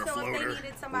 Yeah, You're a so if floater. they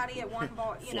needed somebody at one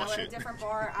bar, you know, Flush at a it. different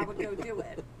bar, I would go do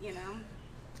it, you know.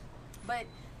 But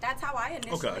that's how I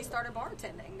initially Okay. started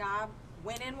bartending. I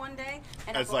went in one day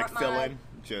and As, I like, brought fill-in?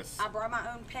 Just... I brought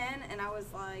my own pen and I was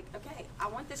like, okay, I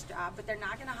want this job, but they're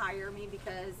not going to hire me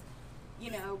because,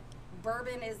 you know,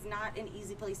 bourbon is not an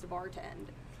easy place to bartend.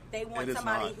 They want It is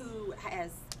somebody not. who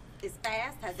is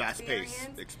fast, has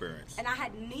Fast-paced experience. And I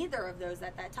had neither of those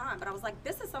at that time, but I was like,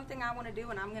 this is something I want to do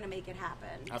and I'm going to make it happen.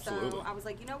 Absolutely. So I was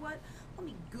like, you know what? Let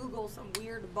me Google some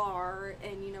weird bar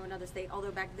in, you know, another state.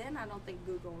 Although back then I don't think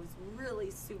Google was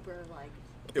really super, like...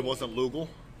 It wasn't legal?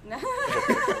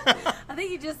 I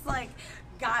think you just, like,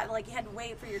 you had to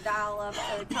wait for your dial-up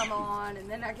to come on, and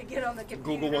then I could get on the computer.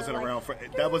 Google wasn't like, around for...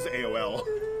 That was AOL.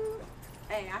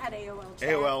 Hey, I had AOL chat.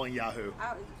 AOL and Yahoo.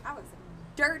 I was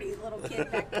a dirty little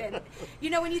kid back then. You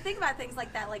know, when you think about things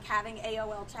like that, like having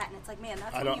AOL chat, and it's like, man,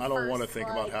 that's I when you don't want to first, think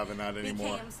like, about having that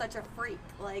anymore. became such a freak.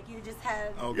 Like, you just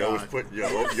had... Oh, You always God. put your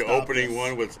Stop opening this.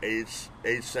 one was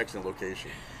age, sex, and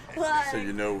location, like, so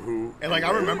you know who. And, like,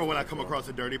 I remember when I come across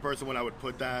a dirty person, when I would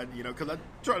put that, you know, because I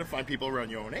try to find people around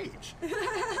your own age.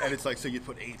 And it's like, so you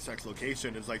put age, sex,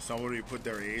 location. It's like somebody would put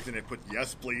their age and they put,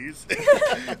 yes, please.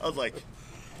 I was like,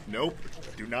 nope,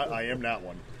 do not. I am not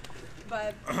one.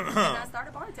 But then I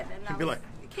started bartending. And I be was, like-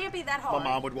 it can't be that My hard.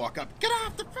 mom would walk up, get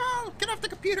off the phone, get off the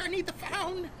computer, I need the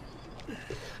phone.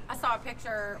 I saw a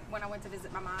picture when I went to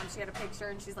visit my mom. She had a picture,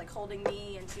 and she's like holding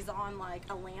me, and she's on like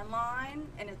a landline,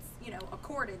 and it's a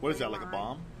corded. What is that, like a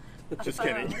bomb? Just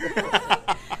phone. kidding.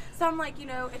 So I'm like,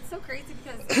 it's so crazy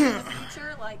because in the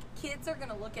future, like, kids are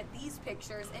gonna look at these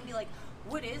pictures and be like,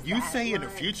 "What is You that?" say in the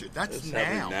Like, future. That's It's now.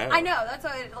 happening now. I know. That's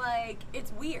why,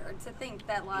 it's weird to think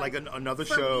that, like Another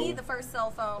for show. me, the first cell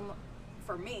phone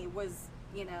for me was,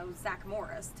 Zach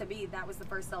Morris. To me, that was the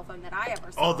first cell phone that I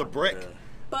ever saw. Oh, the brick. Yeah.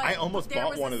 But I almost there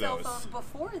bought was one a of cell those. phone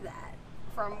before that,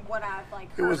 from what I've like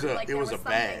It heard. was a like, it there was a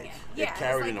something- bag. Yeah, It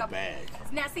carried it's in like a bag.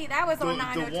 Now, see, that was on The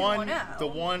 90210. the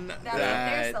one that was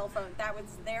that- their cell phone. That was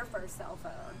their first cell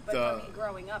phone. But for me,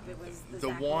 growing up, it was the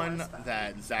Zach one Morris phone.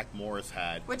 that Zach Morris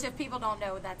had. Which, if people don't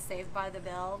know, that's Saved by the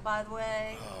Bell, by the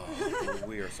way. Oh,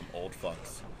 we are some old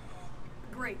fucks.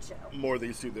 Great show. More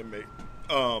these two than me.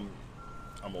 I'm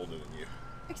older than you.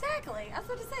 Exactly. I was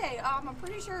about to say, I'm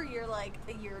pretty sure you're like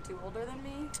a year or two older than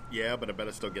me. Yeah, but I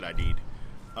better still get ID'd.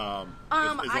 As I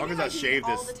long get as I ID'd shave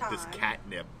all this the time.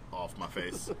 catnip off my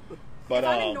face. But if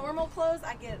I'm in normal clothes,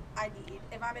 I get ID'd.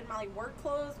 If I'm in my work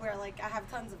clothes where like I have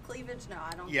tons of cleavage, no,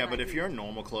 I don't. yeah, get but if ID'd. you're in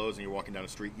normal clothes and you're walking down the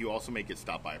street, you also may get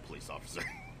stopped by a police officer.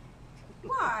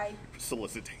 Why?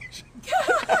 Solicitation.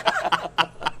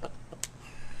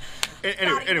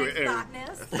 Thoughty anyway,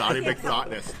 McThoughtness. Thoughty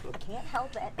McThoughtness. Can't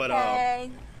help it. But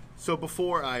okay. so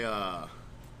before I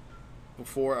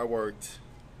worked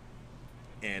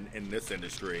in this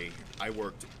industry, I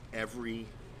worked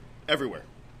everywhere.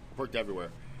 Worked everywhere.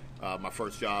 My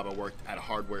first job, I worked at a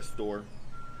hardware store,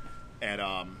 and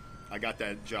I got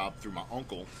that job through my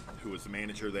uncle, who was the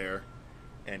manager there,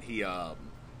 and he.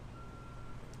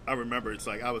 I remember it's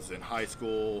like I was in high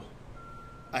school.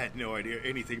 I had no idea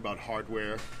anything about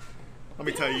hardware. Let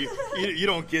me tell you, you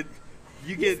don't get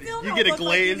you get Still you don't get a look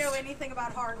glazed. Like you know anything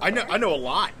about hardware? I know a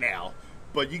lot now,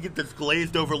 but you get this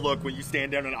glazed over look when you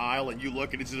stand down an aisle and you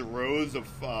look and it's just rows of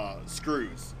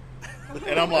screws,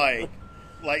 and I'm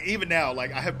like even now,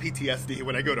 like I have PTSD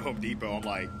when I go to Home Depot. I'm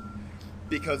like,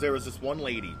 because there was this one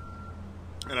lady,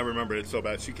 and I remember it so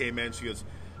bad. She came in, she goes,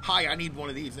 "Hi, I need one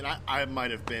of these," and I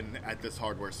might have been at this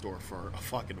hardware store for a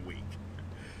fucking week.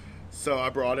 So I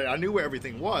brought it. I knew where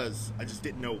everything was. I just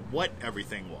didn't know what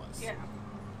everything was.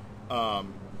 Yeah.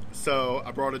 So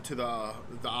I brought it to the aisle.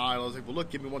 I was like, "Well, look,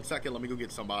 give me 1 second. Let me go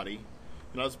get somebody."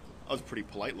 And I was a pretty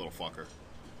polite little fucker.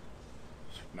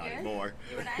 Not Yeah? anymore.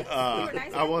 You were nice? You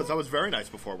were nice I was very nice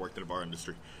before I worked in the bar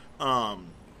industry.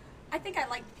 I think I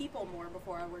liked people more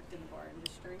before I worked in the bar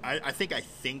industry. I think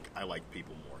I like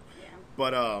people more. Yeah.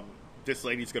 But this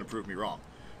lady's going to prove me wrong,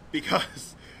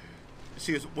 because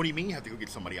she goes, "What do you mean you have to go get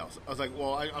somebody else?" I was like,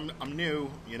 "Well, I'm new.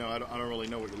 I don't really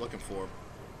know what you're looking for."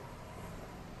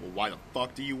 "Well, why the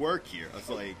fuck do you work here?" I was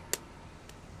like,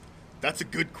 "That's a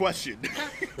good question."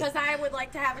 Because I would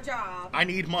like to have a job. I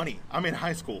need money. I'm in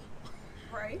high school,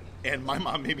 Right? and my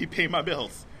mom made me pay my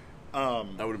bills. That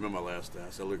would have been my last day. I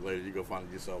said, "Look, lady, you go find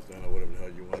it yourself then, or whatever the hell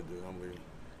you want to do. I'm leaving."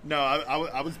 No,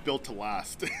 I was built to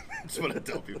last. That's what I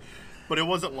tell people. But it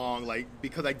wasn't long,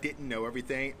 because I didn't know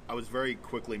everything. I was very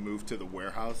quickly moved to the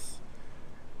warehouse.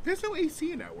 There's no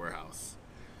AC in that warehouse,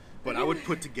 but I would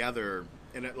put together,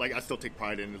 and I still take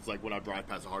pride in. It's like when I drive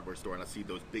past a hardware store and I see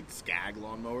those big Skag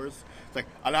lawnmowers. It's like,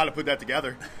 I know how to put that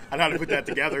together. I know how to put that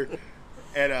together.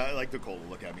 And Nicole will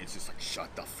look at me. It's just like,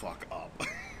 shut the fuck up.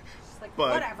 It's like,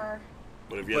 But- whatever.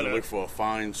 But if you had to look for a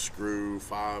fine screw,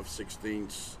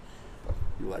 5/16,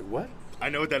 you're like, what? I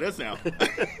know what that is now.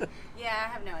 Yeah, I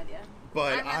have no idea.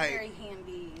 But I'm not very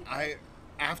handy.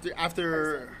 After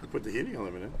You put the heating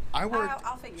element in. I worked,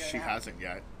 I'll figure it she out. hasn't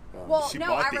yet. Well, she no,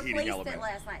 bought I the heating replaced element. it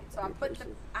last night. So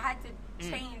I had to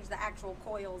change the actual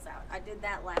coils out. I did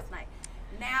that last night.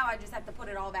 Now I just have to put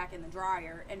it all back in the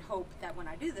dryer and hope that when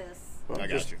I do this, Well, I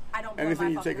got you. I don't blow Anything my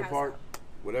you fucking take house apart, up.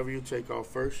 whatever you take off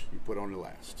first, you put on the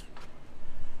last.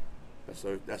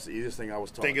 That's the easiest thing I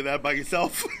was taught. Think of that by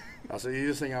yourself. That's the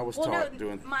easiest thing I was Well, taught no,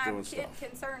 doing my stuff.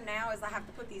 concern now is I have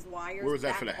to put these wires Where was that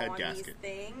back for the head on gasket?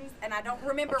 these things, and I don't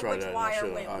remember I tried which that, and I wire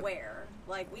should've- went where.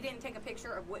 Like, we didn't take a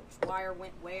picture of which wire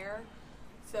went where,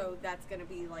 so that's going to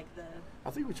be like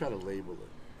I think we try to label it.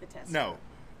 the test. No,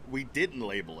 we didn't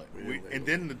label it. We didn't label And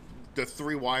then the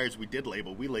 3 wires we did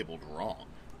label, we labeled wrong.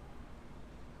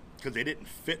 Because they didn't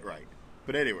fit right.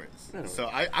 But anyways, Anyway. so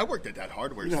I worked at that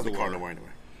hardware You don't store. have the car no more anyway.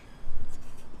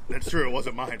 That's true. It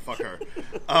wasn't mine. Fuck her.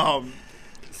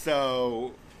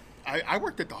 So I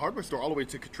worked at the hardware store all the way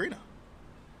to Katrina.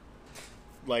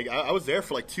 I was there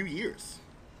for 2 years.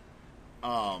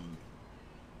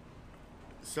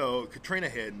 So Katrina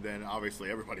hit, and then obviously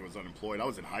everybody was unemployed. I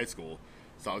was in high school,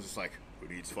 so I was just like, who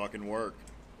needs fucking work?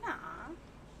 Nah.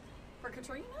 For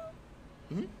Katrina?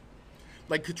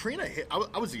 Like Katrina hit.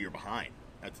 I was a year behind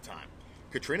at the time.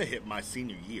 Katrina hit my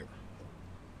senior year.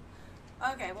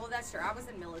 Okay, well that's true. I was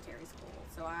in military school,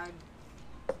 so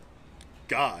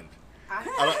God,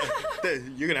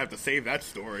 you're gonna have to save that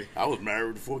story. I was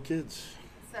married with 4 kids.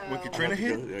 So, When Katrina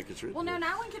hit? Yeah, Katrina. well, no,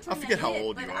 not when Katrina I forget how hit,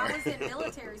 old but you I are. was in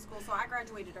military school, so I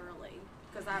graduated early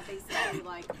because I basically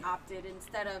like opted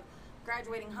instead of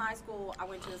graduating high school, I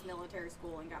went to this military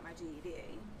school and got my GED.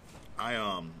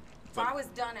 So I was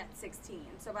done at 16.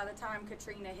 So by the time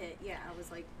Katrina hit, yeah, I was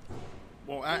like.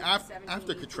 Well, 17,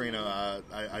 after 18. Katrina,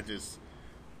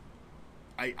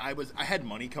 I had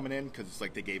money coming in because it's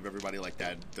like they gave everybody like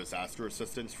that disaster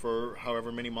assistance for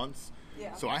however many months.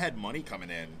 Yeah. So I had money coming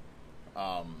in.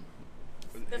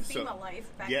 The FEMA life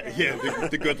back yeah, then. yeah,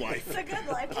 the good life. The good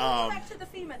life. Can we go back to the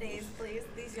FEMA days, please?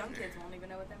 These young kids won't even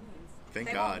know what that means. Thank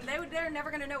They God. won't- They're never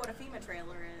going to know what a FEMA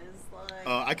trailer is. Like,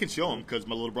 I can show them because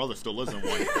my little brother still lives in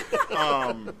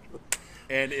one.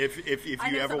 And if I you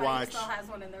know ever somebody who watch, still has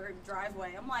one in their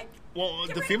driveway. I'm like, well,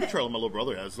 get the rid FEMA of it. trailer my little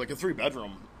brother has like a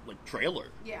 3-bedroom like trailer.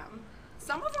 Yeah.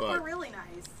 Some of them But- were really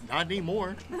nice. Not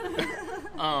anymore.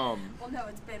 Well, no,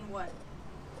 it's been what?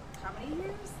 How many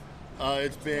years?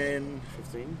 It's been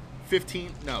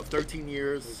 15? 13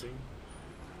 years, 15?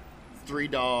 3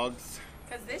 dogs,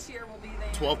 Because this year will be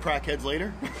the 12 crackheads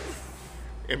later,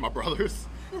 and my brothers.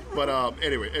 But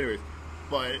anyways,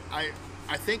 but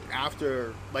I think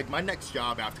after like my next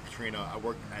job after Katrina, I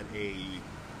worked at a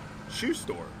shoe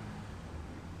store,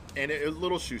 and a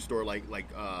little shoe store like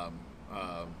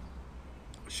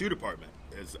shoe department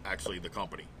is actually the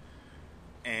company,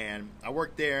 and I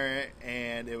worked there,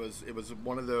 and it was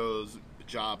one of those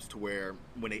jobs to where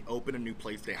when they open a new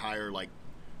place, they hire like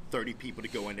 30 people to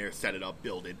go in there, set it up,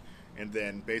 build it, and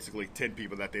then basically 10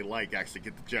 people that they like actually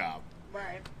get the job.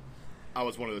 Right. I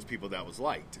was one of those people that was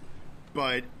liked.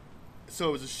 But, so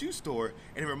it was a shoe store,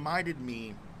 and it reminded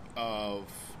me of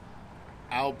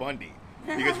Al Bundy.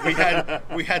 Because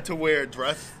we had to wear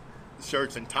dress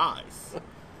shirts and ties.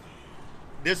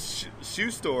 This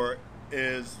shoe store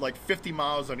is like 50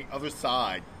 miles on the other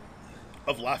side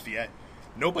of Lafayette.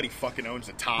 Nobody fucking owns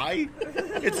a tie.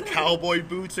 It's cowboy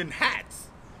boots and hats.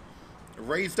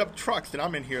 Raised up trucks, and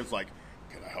I'm in here, it's like,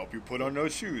 can I help you put on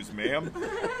those shoes, ma'am?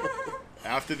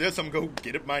 After this, I'm going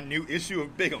to get my new issue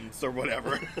of Bigham's or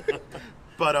whatever.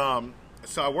 But,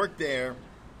 so I worked there,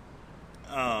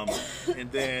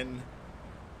 and then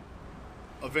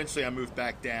eventually I moved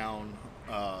back down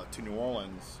to New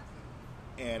Orleans,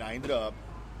 and I ended up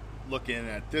looking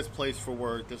at this place for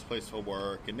work,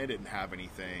 and they didn't have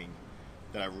anything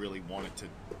that I really wanted to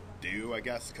do, I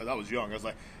guess, because I was young. I was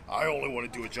like, I only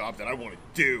want to do a job that I want to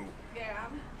do. Yeah.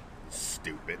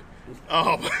 Stupid.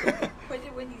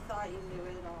 When you thought you knew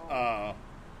it all.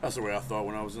 That's the way I thought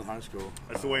when I was in high school.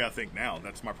 That's the way I think now.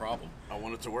 That's my problem. I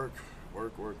wanted to work.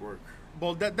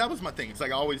 Well, that was my thing. It's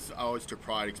like I always took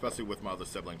pride, especially with my other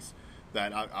siblings,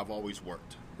 that I've always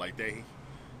worked. Like they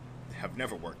have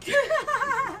never worked.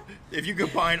 If you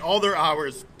combine all their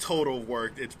hours total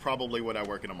worked, it's probably what I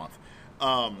work in a month.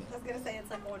 I was going to say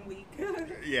it's like 1 week.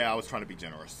 Yeah, I was trying to be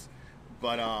generous.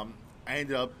 But I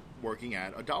ended up working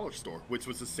at a dollar store, which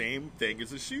was the same thing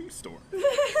as a shoe store.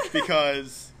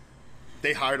 Because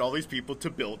they hired all these people to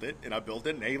build it, and I built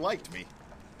it, and they liked me.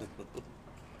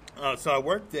 So I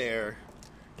worked there,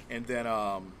 and then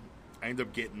I ended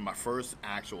up getting my first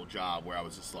actual job where I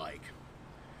was just like,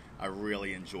 I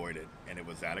really enjoyed it, and it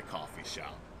was at a coffee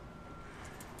shop.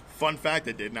 Fun fact,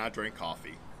 I did not drink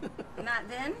coffee. Not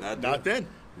then? Not then.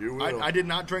 You will. I did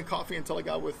not drink coffee until I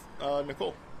got with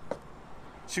Nicole.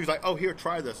 She was like, oh, here,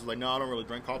 try this. I was like, no, I don't really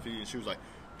drink coffee. And she was like,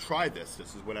 try this.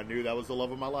 This is when I knew that was the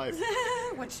love of my life.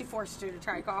 When she forced you to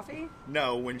try coffee?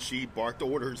 No, when she barked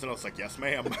orders, and I was like, yes,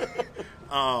 ma'am.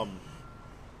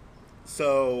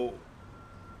 So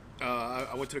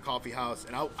I went to the coffee house,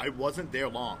 and I wasn't there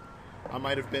long. I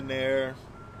might have been there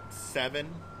 7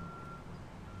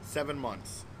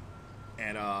 months.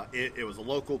 And it was a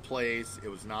local place. It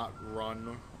was not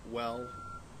run well.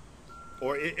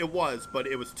 Or it was, but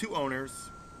it was 2 owners,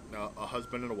 a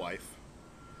husband and a wife,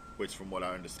 which from what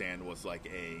I understand was like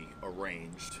a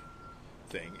arranged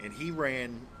thing. And he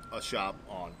ran a shop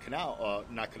on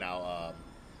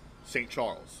St.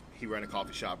 Charles. He ran a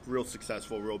coffee shop, real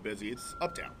successful, real busy. It's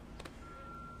uptown.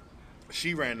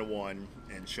 She ran the one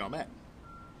in Chalmette.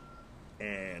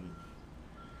 And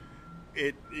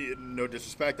it, no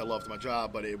disrespect, I loved my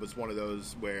job, but it was one of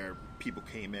those where people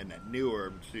came in that knew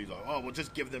her. She's like, oh, well,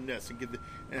 just give them this and give them.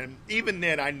 And even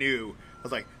then, I knew. I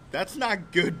was like, that's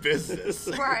not good business.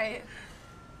 Right.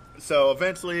 So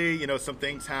eventually, some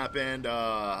things happened.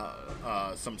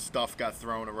 Some stuff got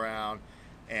thrown around,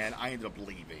 and I ended up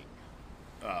leaving.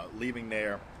 leaving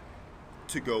there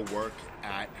to go work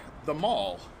at the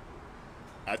mall,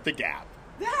 at the Gap.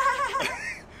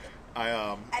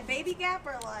 At Baby Gap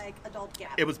or like Adult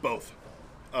Gap? It was both,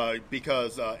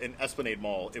 because in Esplanade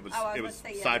Mall it was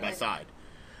side by side.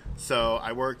 So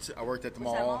I worked at the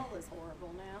mall. That mall is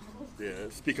horrible now. Yeah,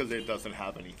 it's because it doesn't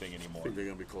have anything anymore. I think they're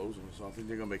gonna be closing, so I think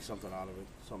they're gonna make something out of it,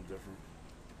 something different.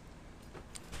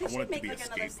 They want should it to make be a like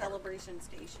another skate park. celebration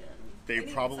station. They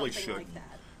need probably something should. Like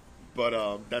that.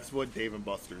 But that's what Dave and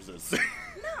Buster's is.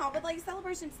 No, but like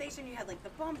Celebration Station, you had like the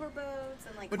bumper boats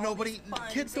and like. But all these fun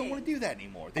kids don't want to things. do that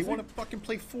anymore. They want to fucking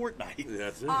play Fortnite. Yeah,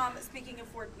 that's it. Speaking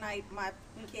of Fortnite, my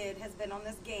kid has been on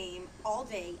this game all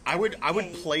day. I would every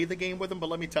day. play the game with him, but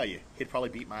let me tell you, he'd probably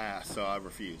beat my ass, so I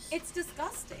refuse. It's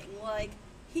disgusting. Like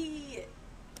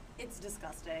it's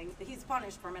disgusting. He's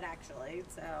punished from it actually.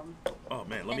 So. Oh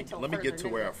man, let Until me get further to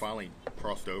where I notice. finally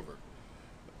crossed over.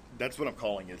 That's what I'm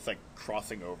calling it. It's like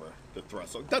crossing over the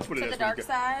threshold. That's what it To is. the dark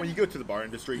side? When you go to the bar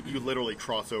industry, you literally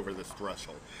cross over this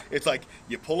threshold. It's like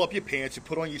you pull up your pants, you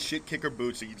put on your shit kicker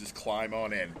boots, and you just climb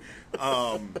on in.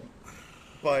 But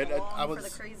I for the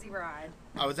was crazy ride.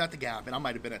 I was at the Gap, and I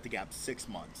might have been at the Gap 6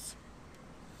 months.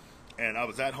 And I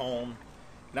was at home,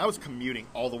 and I was commuting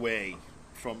all the way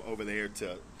from over there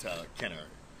to Kenner.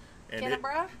 And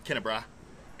Kennebra?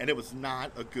 And it was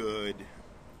not a good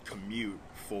commute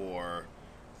for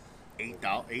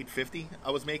 $8.50 I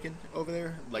was making over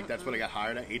there. Like that's what I got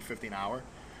hired at, $8.50 an hour,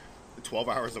 12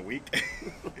 hours a week.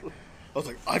 I was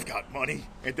like, I've got money,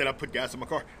 and then I put gas in my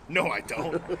car. No, I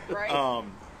don't. Right.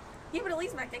 Yeah, but at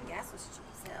least back then gas was cheap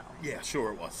as hell. Yeah,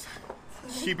 sure it was.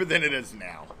 Cheaper than it is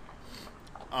now.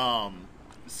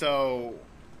 So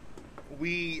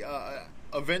we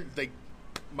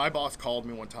my boss called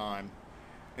me one time,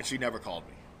 and she never called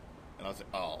me, and I was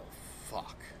like, oh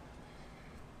fuck.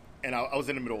 And I was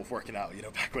in the middle of working out,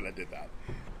 back when I did that.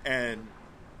 And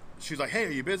she's like, hey, are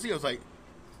you busy? I was like,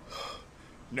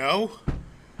 no.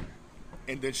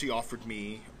 And then she offered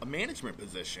me a management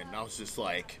position. And I was just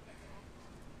like,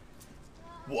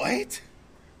 what?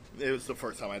 It was the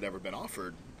first time I'd ever been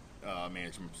offered a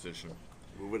management position.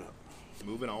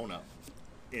 Moving on up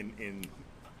in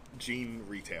jean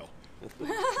retail.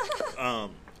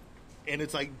 And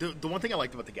it's like, the one thing I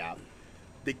liked about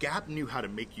the Gap knew how to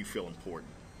make you feel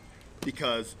important.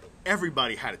 Because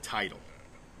everybody had a title.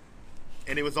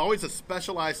 And it was always a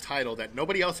specialized title that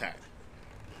nobody else had.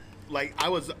 Like, I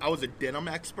was a denim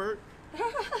expert.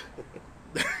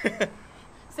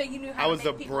 So you knew how I was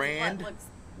to a make brand people's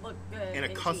butt look good and a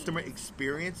in customer jeans.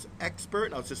 experience expert.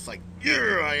 And I was just like,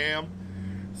 yeah, I am.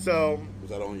 So... Was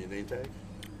that on your name tag?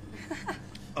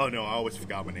 Oh, no, I always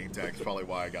forgot my name tag. It's probably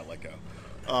why I got let go.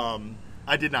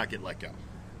 I did not get let go.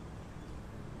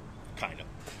 Kind of.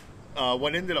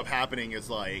 What ended up happening is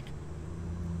like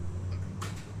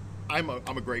I'm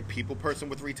a great people person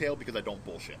with retail because I don't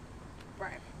bullshit.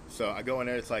 Right. So I go in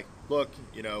there. It's like, look,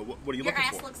 what are you Your looking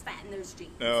ass for? looks fat in those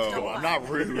jeans. No, Don't I'm lie. not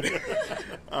rude.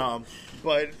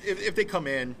 But if they come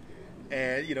in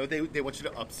and they want you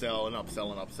to upsell and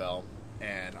upsell and upsell,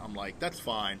 and I'm like, that's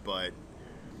fine, but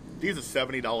these are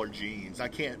 $70 jeans. I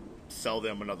can't sell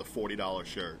them another $40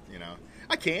 shirt.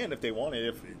 I can if they want it.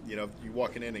 If you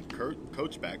walking in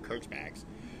Coach bags.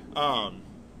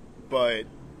 But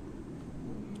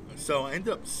so I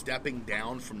ended up stepping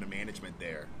down from the management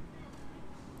there,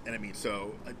 and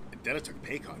then I took a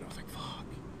pay cut. And I was like, fuck.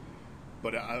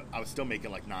 But I was still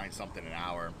making like $9 something an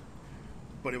hour.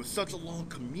 But it was such a long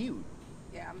commute.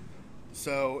 Yeah.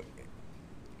 So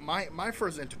my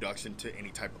first introduction to any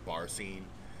type of bar scene,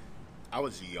 I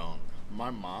was young.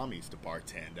 My mom used to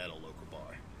bartend at a local bar.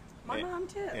 My mom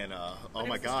too. And oh But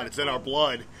my it's a God, strip it's in our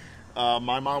club. blood.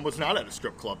 My mom was not at a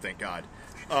strip club, thank God.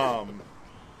 I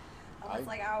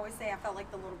always say I felt like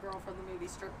the little girl from the movie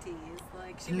Striptease.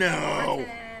 Like she would No. go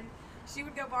bartend. She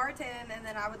would go bartend, and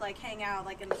then I would like hang out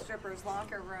like in the strippers'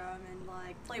 locker room and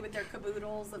like play with their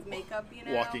caboodles of makeup.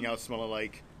 Walking out smelling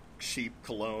like cheap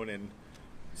cologne and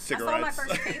I cigarettes. saw my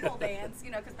first table dance,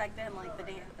 because back then, like, the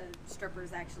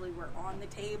strippers actually were on the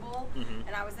table, Mm-hmm.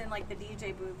 and I was in, like, the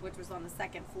DJ booth, which was on the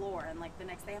second floor, and, like, the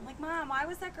next day, I'm like, Mom, why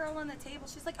was that girl on the table?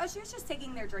 She's like, oh, she was just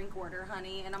taking their drink order,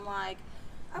 honey, and I'm like,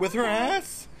 With her okay.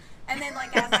 ass? And then,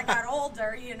 like, as I got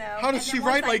older, How does and she then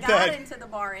write once like I got that? into the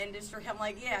bar industry, I'm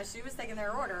like, yeah, she was taking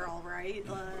their order all right,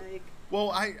 like...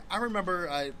 Well, I remember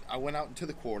I went out into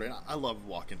the quarter, and I love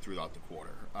walking throughout the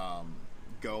quarter.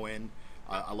 Going...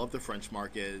 I love the French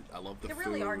market. I love the food. There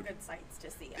really are good sights to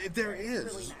see. There It's is,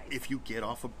 really nice. if you get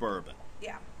off of Bourbon.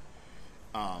 Yeah.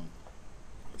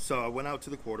 So I went out to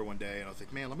the quarter one day, and I was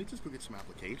like, man, let me just go get some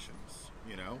applications.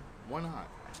 Why not?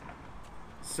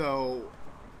 So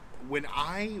when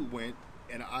I went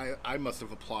and I must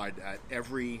have applied at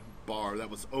every bar that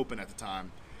was open at the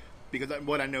time, because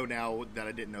what I know now that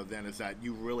I didn't know then is that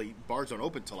bars don't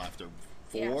open till after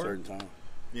 4. Yeah. Certain time.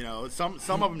 You know, some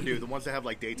of them do. The ones that have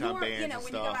like daytime bands you know, and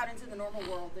when stuff. you go out into the normal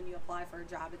world and you apply for a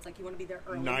job, it's like you want to be there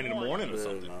early 9 in the morning or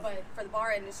something. But for the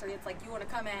bar industry, it's like you want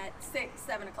to come at 6,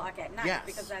 7 o'clock at night, Yes.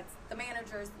 because that's the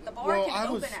manager's. The bar Well, can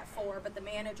open at 4, but the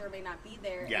manager may not be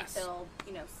there until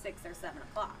 6 or 7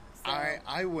 o'clock. So.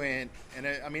 I went, and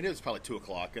it was probably 2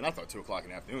 o'clock, and I thought 2 o'clock in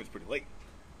the afternoon was pretty late.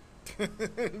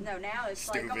 No, now it's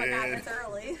like, oh my God, that's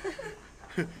early.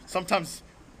 Sometimes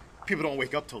people don't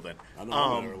wake up till then. I know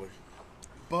I'm early.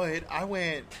 But I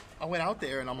went out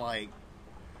there, and I'm like,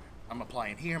 I'm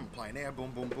applying here, I'm applying there,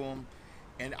 boom, boom, boom.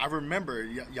 And I remember,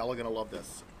 y'all are going to love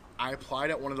this. I applied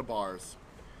at one of the bars,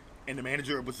 and the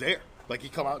manager was there. Like, he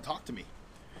come out and talked to me.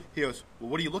 He goes, well,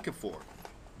 what are you looking for?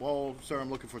 Well, sir, I'm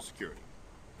looking for security.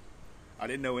 I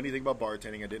didn't know anything about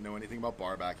bartending. I didn't know anything about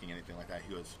bar backing, anything like that.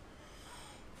 He goes,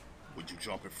 would you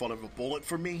jump in front of a bullet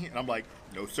for me? And I'm like,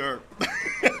 no, sir.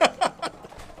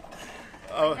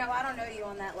 No, I don't know you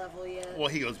on that level yet. Well,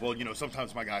 he goes, well,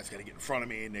 sometimes my guys got to get in front of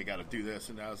me and they got to do this.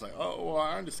 And I was like, oh, well,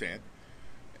 I understand.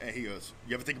 And he goes,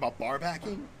 you ever think about bar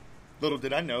backing? Little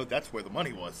did I know that's where the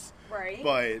money was. Right.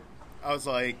 But I was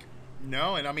like,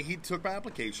 no. And he took my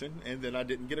application, and then I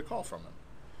didn't get a call from him.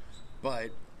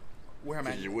 But where am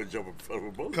I? You wouldn't jump in front of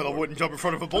a bullet. Because I wouldn't jump in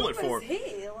front of a bullet Who for was him.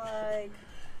 he? Like,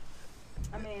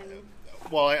 I mean.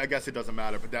 Well, I guess it doesn't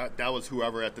matter, but that was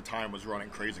whoever at the time was running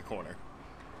Crazy Corner.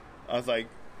 I was like,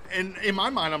 and in my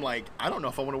mind, I'm like, I don't know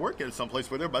if I want to work at someplace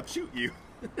where they're about to shoot you.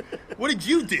 What did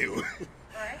you do?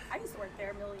 Right. I used to work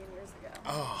there a million years ago.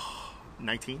 Oh,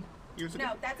 19 years ago?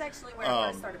 No, that's actually where I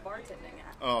first started bartending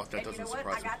at. Oh, that and doesn't you know what?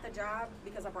 surprise I got the job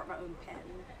because I brought my own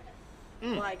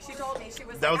pen. Like, she told me, she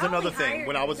was That like, was I only another thing. hired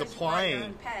When you I was because you brought your applying-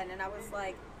 own pen, and I was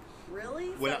like, really?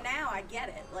 When So I- now I get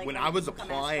it. Like, When I was people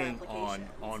come ask for applying applications.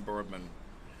 on Bourbon,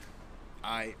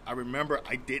 I remember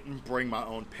I didn't bring my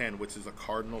own pen, which is a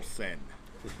cardinal sin.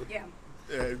 Yeah.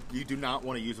 You do not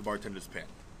want to use a bartender's pen.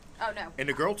 Oh, no. And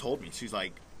the girl told me, she's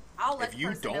like, I'll let if the you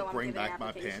person know don't I'm bring giving back my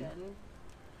application. pen,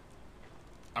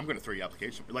 I'm going to throw your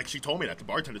application. Like, she told me that. The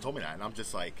bartender told me that. And I'm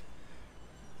just like,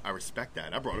 I respect that.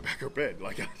 And I brought her back her pen.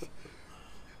 Like,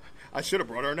 I should have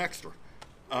brought her an extra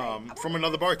from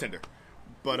another bartender.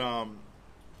 But,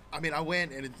 I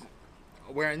went, and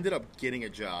where I ended up getting a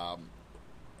job,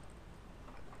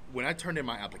 when I turned in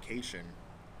my application,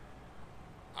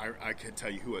 I could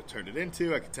tell you who I turned it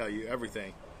into. I could tell you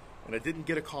everything. And I didn't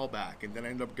get a call back. And then I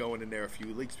ended up going in there a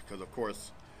few weeks because, of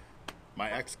course, my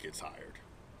ex gets hired.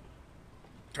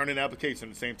 Turned in an application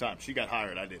at the same time. She got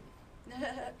hired. I didn't.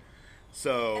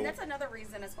 So. And that's another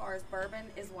reason as far as bourbon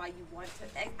is why you want to.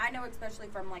 I know, especially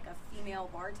from like a female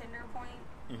bartender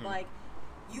point, like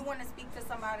you want to speak to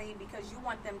somebody because you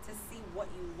want them to see what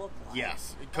you look like.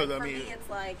 Yes, because for me, it's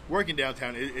like working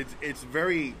downtown. It's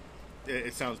very.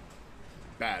 It sounds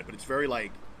bad, but it's very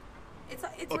like it's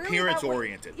appearance really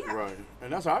oriented. Yeah. Right.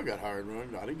 And that's how I got hired, man.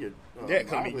 I didn't get... Yeah,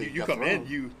 because you got come thrown. in,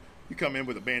 you come in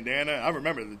with a bandana. I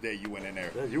remember the day you went in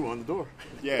there. Yeah, you were on the door.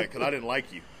 Yeah, because I didn't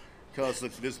like you. Because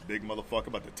this big motherfucker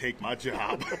about to take my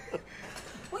job.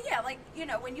 Well, yeah, like,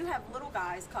 when you have little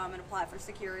guys come and apply for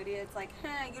security, it's like,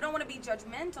 you don't want to be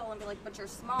judgmental and be like, but you're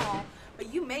small,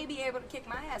 but you may be able to kick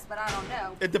my ass, but I don't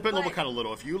know. It depends on what kind of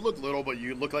little. If you look little, but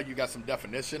you look like you got some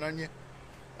definition on you,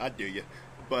 I'd do you.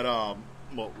 But, I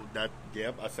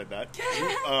said that.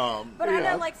 But I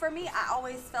know, like, for me, I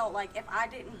always felt like if I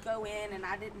didn't go in and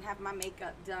I didn't have my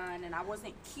makeup done and I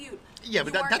wasn't cute, yeah,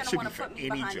 but that should be for put me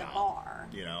any behind job, a bar.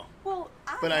 Well,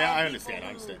 I understand. I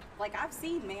understand. Like, I've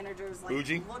seen managers like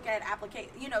Bougie? look at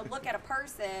look at a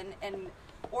person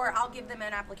or I'll give them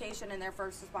an application and their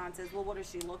first response is, well, what does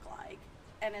she look like?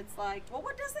 And it's like, well,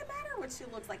 what does it matter what she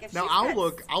looks like? If Now she's I'll got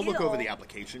look over the skill-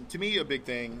 application. To me, a big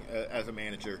thing as a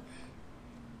manager.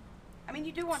 I mean,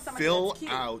 you do want somebody Fill that's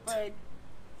cute, out but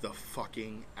the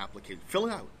fucking application. Fill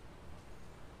it out.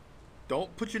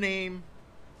 Don't put your name,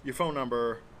 your phone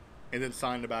number, and then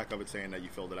sign the back of it saying that you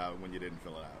filled it out when you didn't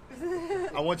fill it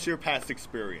out. I want your past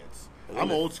experience.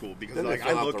 I'm old school because Then like they I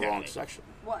fill out look the at wrong it. section.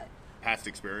 what? Past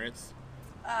experience.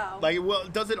 Oh. Like, well,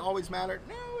 does it always matter?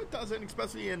 No, it doesn't,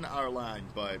 especially in our line.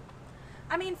 But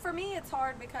I mean, for me, it's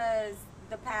hard because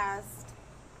the past,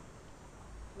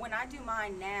 when I do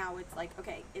mine now, it's like,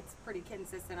 okay, it's pretty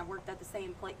consistent. I worked at the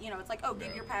same place. It's like, oh,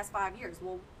 give your past 5 years.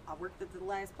 Well, I worked at the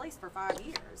last place for 5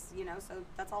 years, so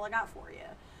that's all I got for you.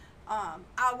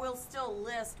 I will still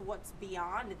list what's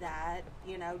beyond that,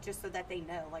 just so that they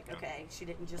know, like, okay, she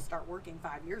didn't just start working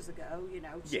 5 years ago,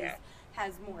 she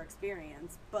has more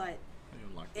experience. But I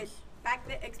didn't like it this. back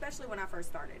then, especially when I first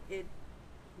started,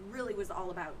 really was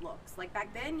all about looks. Like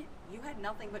back then, you had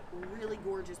nothing but really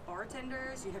gorgeous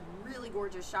bartenders. You had really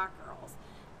gorgeous shot girls.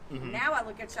 Mm-hmm. Now I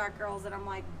look at shot girls and I'm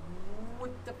like,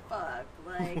 what the fuck?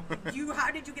 Like,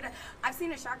 how did you get I've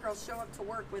seen a shot girl show up to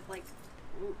work with like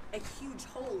a huge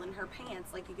hole in her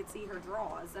pants, like you could see her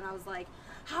drawers, and I was like,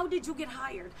 how did you get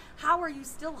hired? How are you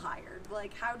still hired?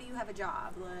 Like, how do you have a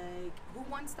job? Like, who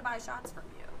wants to buy shots from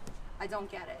you? I don't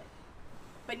get it.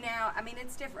 But now, I mean,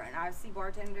 it's different. I see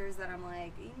bartenders that I'm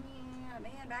like,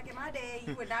 man, back in my day,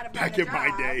 you would not have gotten a job.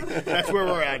 Back in my day. That's where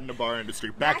we're at in the bar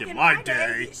industry. Back in my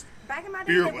day,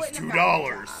 beer was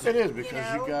 $2. It is,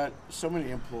 because you got so many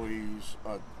employees,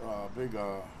 big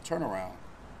turnaround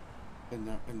in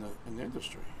the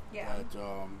industry. Yeah.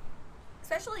 That,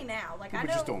 especially now, like I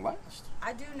know, just don't last.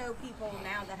 I do know people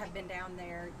now that have been down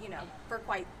there, you know, for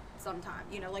quite some time.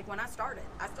 You know, like when I started,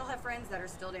 I still have friends that are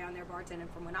still down there bartending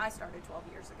from when I started 12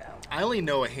 years ago. I only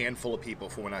know a handful of people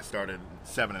from when I started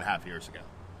 7.5 years ago.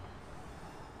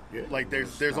 Yeah, like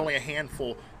there's only a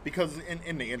handful, because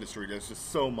in the industry there's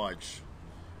just so much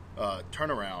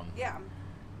turnaround. Yeah.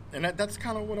 And that's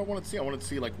kind of what I wanted to see. I wanted to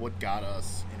see like what got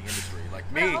us in the industry. Like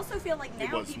but me, I also feel like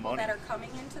now people money. that are coming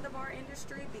into the bar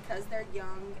industry, because they're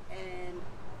young and,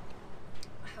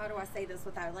 how do I say this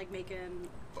without like making?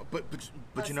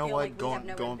 But you know what? Like going.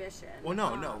 Ambition. Well,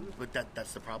 no. But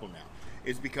that's the problem now.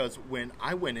 Is because when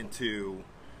I went into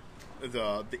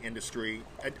the industry,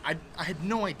 I had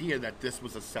no idea that this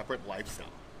was a separate lifestyle.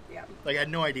 Yeah. Like I had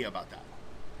no idea about that.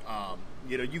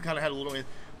 You know, you kind of had a little.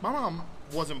 My mom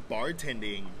wasn't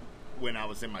bartending when I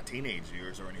was in my teenage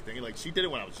years or anything. Like she did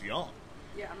it when I was young.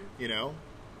 Yeah. You know,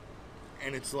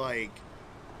 and it's like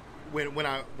when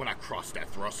I crossed that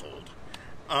threshold,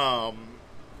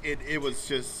 it was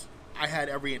just, I had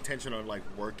every intention on like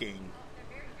working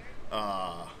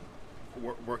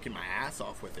my ass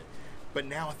off with it. But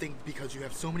now I think because you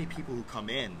have so many people who come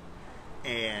in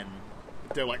and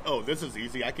they're like, oh, this is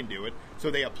easy, I can do it.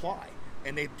 So they apply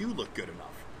and they do look good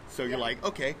enough. So you're like,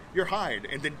 okay, you're hired.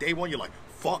 And then day one, you're like,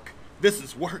 fuck, this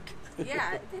is work.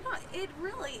 Yeah, it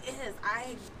really is.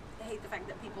 I hate the fact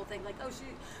that people think like, oh,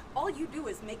 all you do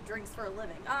is make drinks for a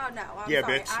living. Oh, no, I'm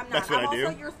sorry. Bitch, I'm not. that's what I'm I do.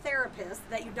 also your therapist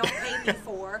that you don't pay me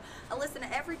for. I listen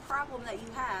to every problem that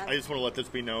you have. I just want to let this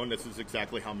be known. This is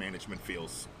exactly how management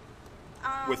feels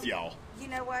with y'all. You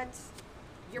know what?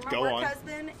 You're my Go work on.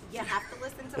 husband. You have to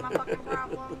listen to my fucking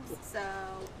problems. So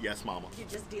yes, mama. You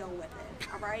just deal with it.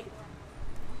 All right?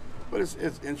 But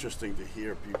it's interesting to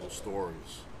hear people's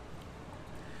stories.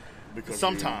 Because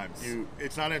sometimes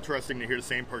it's not interesting to hear the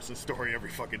same person's story every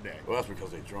fucking day. Well, that's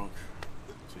because they're drunk,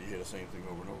 so you hear the same thing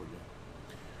over and over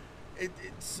again.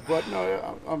 But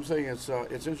no, I'm saying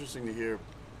it's interesting to hear,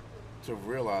 to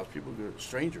realize people,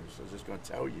 strangers, are just going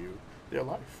to tell you their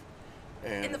life.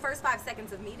 And in the first 5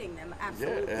 seconds of meeting them,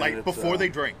 absolutely. Yeah, like before they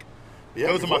drink. Yeah,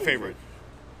 those are my favorite.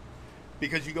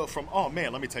 Because you go from, oh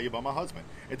man, let me tell you about my husband,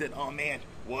 and then, oh man,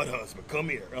 what husband? Come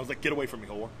here. And I was like, get away from me,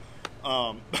 whore.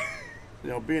 You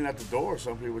know, being at the door,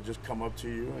 some people would just come up to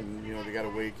you and, you know, they got to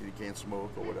wait because you can't smoke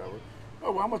or whatever.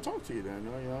 Oh, well, I'm going to talk to you then.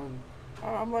 You know, and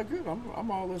I'm like, good. I'm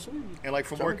all listening. And like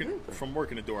from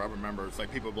working the door, I remember it's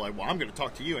like people be like, well, I'm going to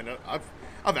talk to you. And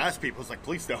I've asked people, it's like,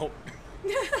 please don't.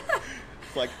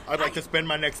 Like, I'd like to spend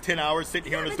my next 10 hours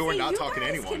sitting here on this door and not talking to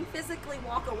anyone. You guys can physically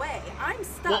walk away. I'm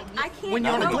stuck. Well, I can't. When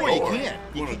you're on the door, you can't.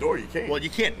 On the door, you can't. Well, you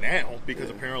can't now because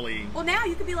apparently. Well, now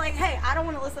you could be like, hey, I don't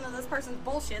want to listen to this person's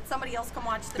bullshit. Somebody else come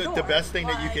watch the door. The best thing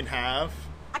that you can have.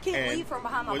 I can't leave from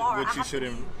behind my bar. What you should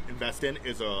invest in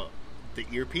is the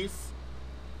earpiece.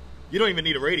 You don't even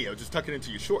need a radio. Just tuck it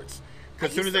into your shorts.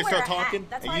 Because as soon as they start talking,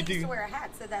 that's why I used to wear a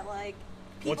hat, so that like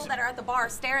people that are at the bar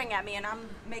staring at me and I'm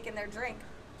making their drink.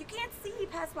 You can't see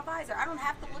past my visor. I don't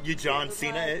have to look. You John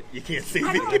Cena it? You can't see me.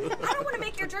 I don't want to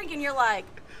make your drink, and you're like.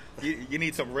 You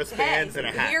need some wristbands and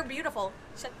a hat. You're beautiful.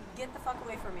 Get the fuck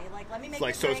away from me. Like, let me make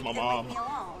like, your drink my mom. and leave me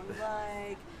alone.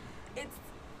 Like, it's.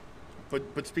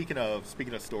 But speaking of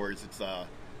stories, it's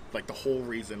like the whole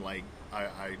reason like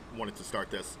I wanted to start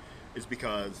this is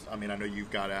because I mean I know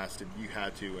you've got asked and you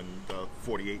had to in the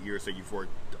 48 years that you've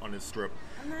worked on this strip.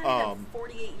 I'm not even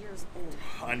 48 years old.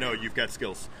 I know you've got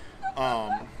skills.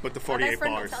 But the 48 my best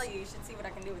friend bars. will tell you should see what I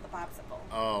can do with a popsicle.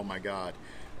 Oh my god.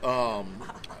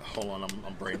 Hold on,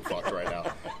 I'm brain fucked right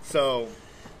now. So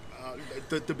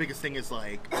the biggest thing is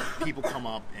like people come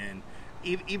up and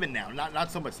even now,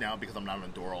 not so much now because I'm not on the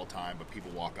door all the time, but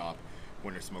people walk up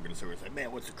when they're smoking a cigarette. It's like,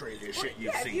 man, what's the craziest shit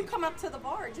you've seen? If you come up to the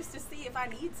bar just to see if I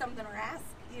need something or ask,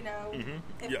 you know,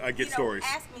 if, I get stories.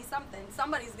 Ask me something.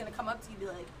 Somebody's gonna come up to you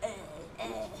and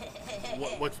be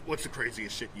like, what's the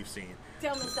craziest shit you've seen?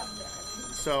 Tell me something.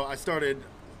 So I started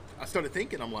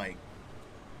thinking, I'm like,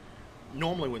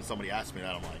 normally when somebody asks me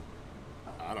that, I'm like,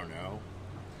 I don't know.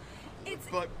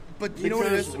 But you know what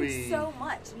it is? We see so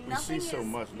much.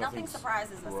 Nothing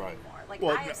surprises us anymore. Like,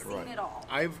 I have seen it all.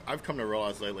 I've come to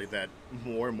realize lately that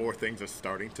more and more things are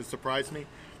starting to surprise me,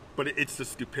 but it's the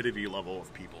stupidity level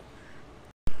of people.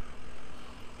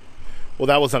 Well,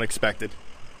 that was unexpected,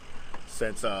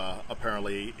 since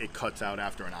apparently it cuts out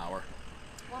after an hour.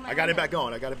 Well, I got it back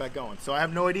going. So I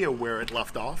have no idea where it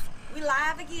left off. We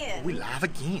live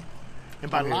again.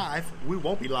 And by live, we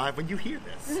won't be live when you hear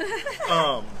this.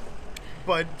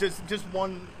 But just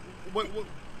one. What,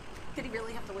 did he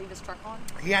really have to leave his truck on?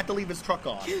 He had to leave his truck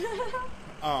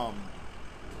on.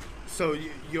 So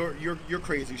your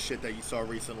crazy shit that you saw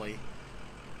recently,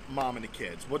 Mom and the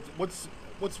Kids.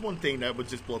 What's one thing that would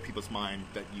just blow people's mind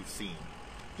that you've seen?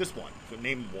 Just one. So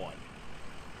name one.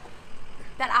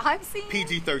 That I've seen?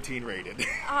 PG-13 rated.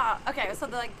 Okay, so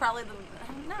no,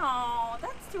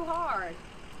 that's too hard.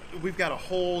 We've got a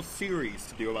whole series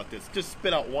to do about this. Just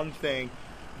spit out one thing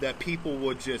that people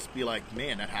would just be like,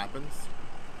 man, that happens.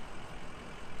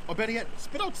 Or better yet,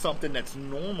 spit out something that's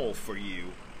normal for you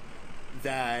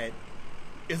that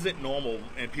isn't normal,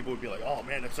 and people would be like, oh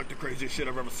man, that's like the craziest shit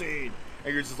I've ever seen.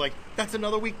 And you're just like, that's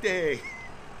another weekday.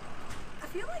 I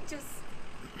feel like I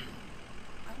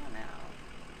don't know.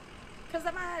 Because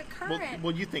at my current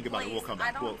well, you think about it, we'll come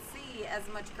back. I don't see as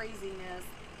much craziness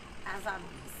as I've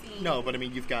seen. No, but I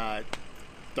mean, you've got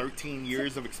 13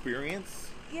 years of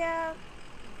experience. Yeah.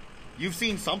 You've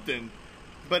seen something,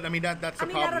 but I mean that's the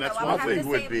problem. I don't know. That's one thing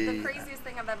would be the craziest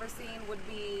thing I've ever seen would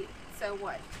be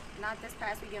not this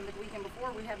past weekend, but the weekend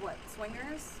before we had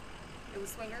Swingers. It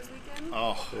was Swingers weekend.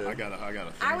 Oh, yeah. I gotta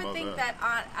think I would think that.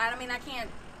 I mean, I can't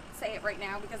say it right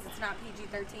now because it's not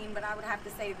PG-13, but I would have to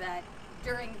say that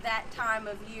during that time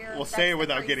of year. Well, say it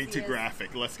without getting too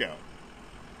graphic. Let's go.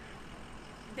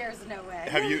 There's no way.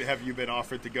 Have you been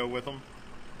offered to go with them?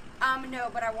 No,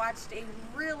 but I watched a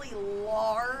really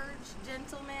large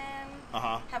gentleman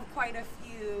have quite a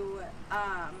few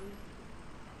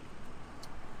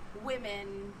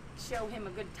women show him a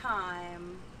good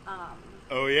time.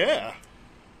 Oh, yeah?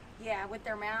 Yeah, with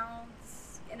their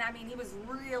mouths. And I mean, he was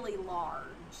really large.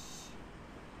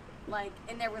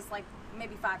 And there was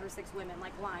maybe 5 or 6 women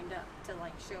lined up to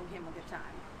show him a good time.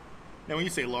 Now, when you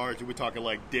say large, are we talking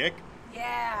dick?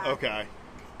 Yeah. Okay.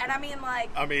 And I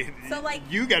mean, so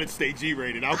you got to stay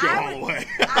G-rated. I'll go all the way.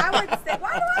 I would say,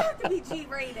 why do I have to be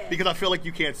G-rated? Because I feel like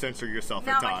you can't censor yourself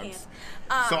at times.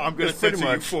 I can't. So I'm going to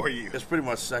censor you for you. It's pretty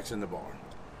much sex in the bar.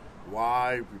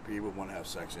 Why do people want to have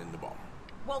sex in the bar?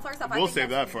 Well, first off, we'll save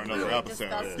that for another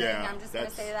episode. Yeah, I'm just going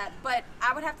to say that. But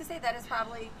I would have to say that is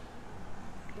probably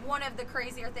one of the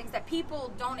crazier things that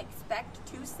people don't expect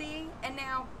to see. And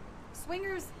now,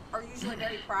 swingers are usually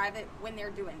very private when they're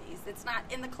doing these. It's not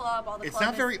in the club. It's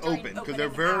not very open because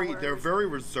they're very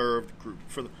reserved group.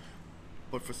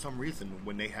 But for some reason,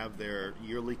 when they have their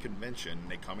yearly convention,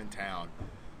 they come in town.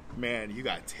 Man, you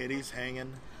got titties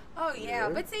hanging. Oh yeah,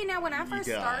 but see now when I first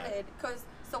started,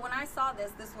 when I saw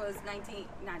this was not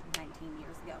 19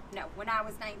 years ago. No, when I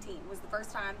was 19 was the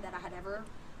first time that I had ever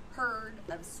heard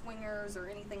of swingers or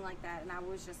anything like that, and I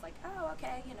was just like, oh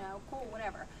okay, cool,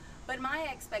 whatever. But my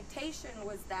expectation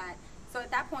was that, so at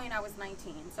that point I was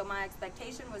 19, so my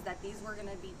expectation was that these were going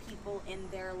to be people in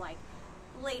their late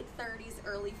 30s,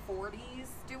 early 40s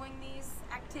doing these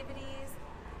activities,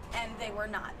 and they were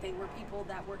not. They were people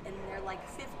that were in their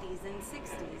 50s and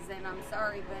 60s, and I'm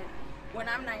sorry, but when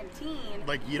I'm 19,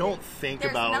 you don't think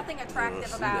there's about nothing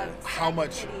attractive about how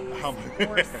much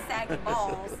or saggy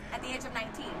balls at the age of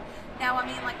 19. Now, I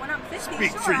mean, when I'm 50,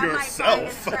 Speak sure, for I yourself.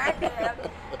 might find it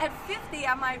attractive. At 50,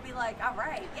 I might be like, all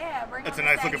right, yeah, bring That's on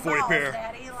a nice looking 40 balls, pair.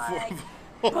 Daddy.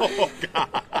 Oh,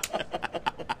 God.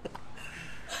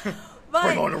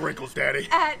 Bring on the wrinkles, Daddy.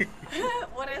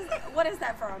 What is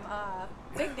that from?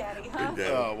 Big Daddy, huh? Big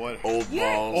Daddy. What? Old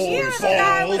balls. Old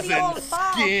balls and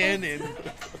skin and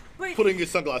putting your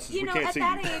sunglasses. We can't see.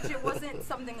 At that age, it wasn't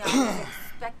something I was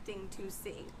expecting to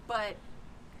see. But,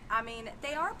 I mean,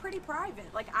 they are pretty private.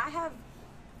 I have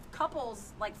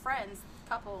couples, friends,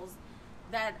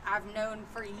 that I've known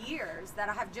for years that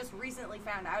I have just recently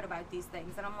found out about these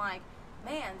things. And I'm like,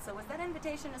 man, so was that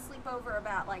invitation to sleep over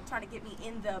about trying to get me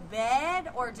in the bed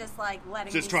or just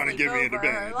letting just me trying to get me in the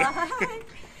bed?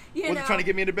 Was it trying to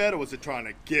get me in the bed or was it trying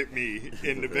to get me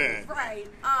in the bed? Right.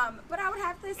 But I would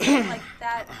have to say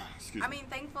that. I mean,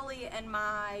 thankfully, in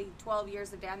my 12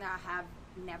 years of down there, I have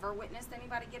never witnessed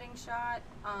anybody getting shot.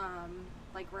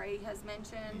 Like Ray has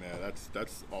mentioned. Yeah,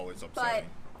 that's always upsetting.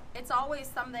 But it's always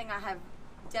something I have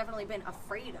definitely been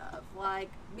afraid of.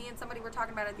 Me and somebody were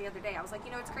talking about it the other day. I was like,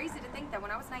 it's crazy to think that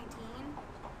when I was 19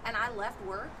 and I left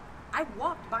work I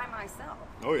walked by myself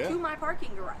to my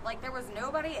parking garage. Like, there was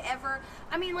nobody ever.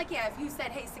 I mean, like, yeah, if you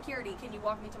said, hey, security, can you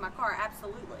walk me to my car?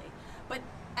 Absolutely. But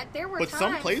there were times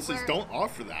some places where, don't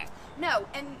offer that. No,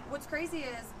 and what's crazy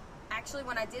is, actually,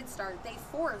 when I did start, they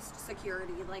forced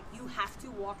security. Like, you have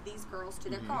to walk these girls to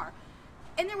their car.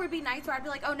 And there would be nights where I'd be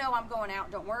like, oh, no, I'm going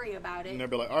out. Don't worry about it. And they'd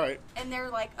be like, all right. And they're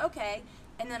like, okay.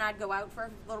 And then I'd go out for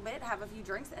a little bit, have a few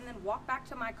drinks, and then walk back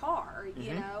to my car,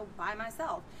 you know, by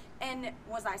myself. And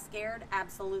was I scared?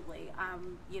 Absolutely.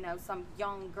 You know, some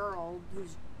young girl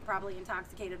who's probably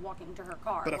intoxicated walking to her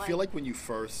car. But I feel like when you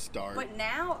first start... But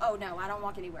now, oh, no, I don't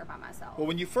walk anywhere by myself. Well,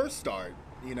 when you first start,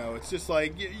 you know, it's just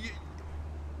like...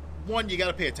 One, you got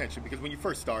to pay attention, because when you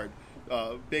first start,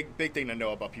 big thing to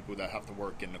know about people that have to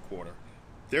work in the quarter,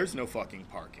 there's no fucking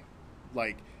parking.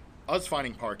 Like, us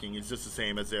finding parking is just the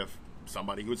same as if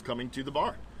somebody who's coming to the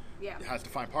bar has to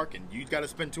find parking. You got to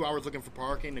spend 2 hours looking for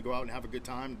parking to go out and have a good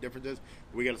time. The difference is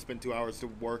we got to spend 2 hours to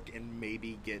work and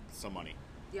maybe get some money.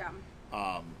 Yeah.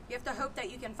 You have to hope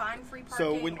that you can find free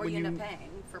parking, or you end up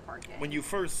paying for parking. When you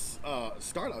first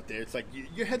start out there, it's like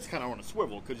your head's kind of on a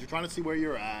swivel because you're trying to see where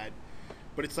you're at.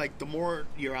 But it's like the more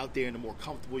you're out there and the more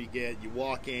comfortable you get, you're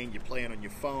walking, you're playing on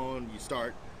your phone, you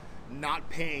start not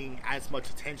paying as much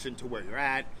attention to where you're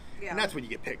at, and that's when you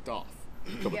get picked off.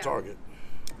 Become a target.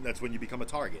 That's when you become a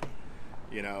target,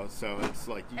 you know. So it's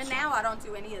like. Now I don't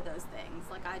do any of those things.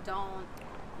 Like, I don't.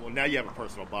 Well, now you have a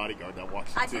personal bodyguard that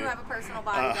walks. I do have a personal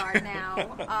bodyguard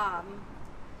now.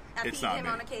 I feed him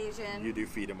on occasion. You do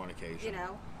feed him on occasion. You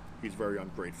know. He's very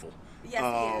ungrateful. Yes,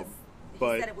 he is.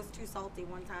 But he said it was too salty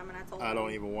one time, and I told him. I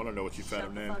don't even want to know what you fed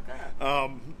him then.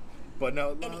 Fuck But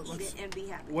no, and eat it and be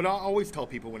happy. What I always tell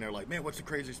people when they're like, "Man, what's the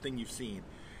craziest thing you've seen?"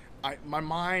 My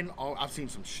mind, I've seen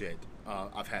some shit.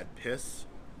 I've had piss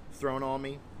thrown on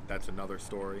me. That's another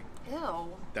story.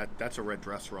 Ew. That's a red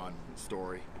dress run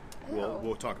story. Ew.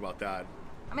 We'll talk about that.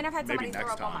 I mean, I've had somebody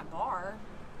throw up on my bar.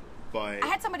 But I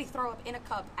had somebody throw up in a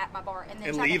cup at my bar and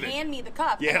then try to hand me the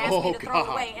cup and ask me to throw it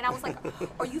away. And I was like,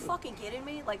 are you fucking kidding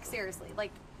me? Like, seriously.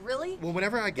 Like, really? Well,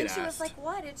 whenever I get asked. And she was like,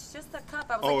 what? It's just a cup.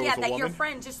 I was like, yeah, that your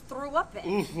friend just threw up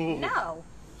in. No.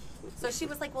 So she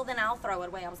was like, well, then I'll throw it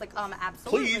away. I was like,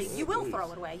 absolutely. Please. You will throw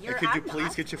it away. Could you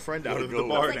please get your friend out of the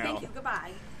bar now? Thank you.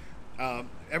 Goodbye.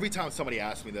 Every time somebody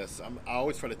asks me this, I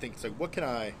always try to think, it's like, what can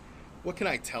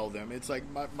I tell them? It's like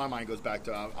my mind goes back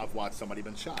to I've watched somebody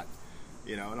been shot.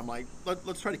 You know, and I'm like,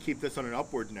 let's try to keep this on an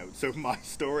upward note. So my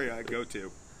story I go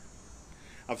to,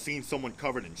 I've seen someone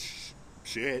covered in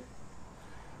shit.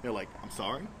 They're like, I'm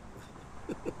sorry.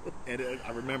 And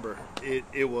I remember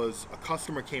it was a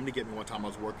customer came to get me one time. I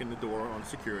was working the door on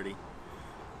security,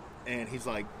 and he's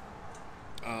like,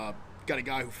 got a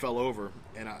guy who fell over,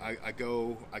 and I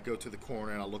go to the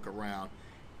corner and I look around,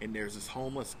 and there's this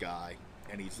homeless guy,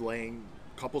 and he's laying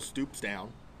a couple stoops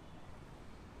down.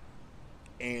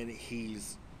 And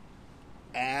he's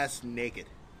ass naked,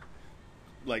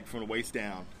 like from the waist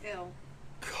down. Ew.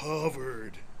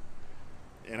 Covered.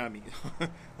 And I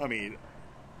mean,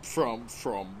 from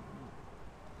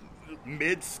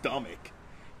mid stomach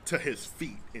to his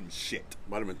feet in shit.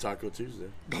 Might have been Taco Tuesday.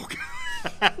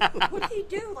 What did he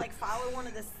do? Like, follow one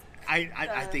of the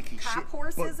I think he cop shit.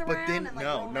 horses but around? then and,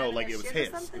 like, no, like it was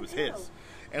his. It was his. Ew.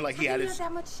 And like How he had did his. Have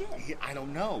that much shit? I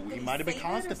don't know. He might have been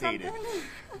constipated.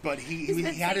 But he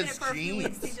He's had his for a few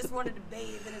jeans. weeks. He just wanted to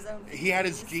bathe in his own. He had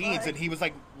his jeans, and he was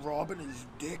like rubbing his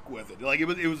dick with it. Like it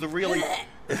was a really.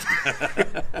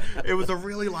 It was a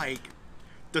really like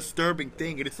disturbing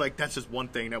thing, and it's like that's just one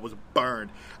thing that was burned.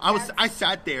 I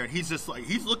sat there, and he's just like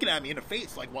he's looking at me in the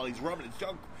face like while he's rubbing his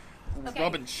junk. Okay.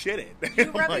 Rubbing shit in.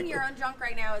 You rubbing like, your own junk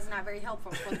right now is not very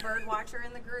helpful for the bird watcher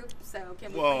in the group. So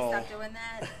can we please stop doing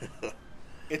that?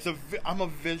 I'm a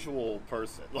visual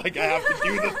person. Like I have to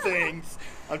do the things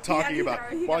I'm talking about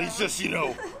while he's just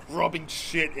rubbing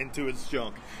shit into his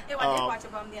junk. I did watch a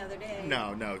bum the other day.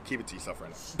 No, keep it to yourself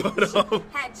right now. But,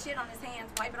 had shit on his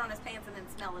hands, wipe it on his pants, and then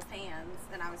smell his hands,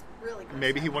 and I was really grossed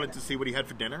maybe he wanted to see what he had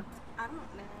for dinner. I don't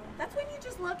know. That's when you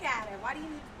just look at it. Why do you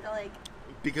like?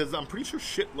 Because I'm pretty sure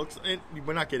shit looks. And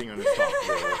we're not getting on this talk.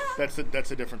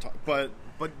 That's a different talk. But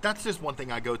that's just one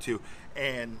thing I go to,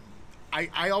 and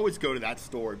I always go to that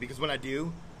store because when I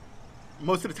do,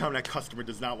 most of the time that customer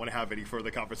does not want to have any further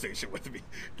conversation with me.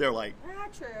 They're like,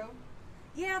 not true.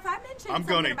 Yeah, if I mention I'm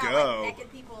gonna about go. Like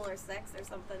naked people or sex or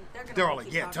something, they're all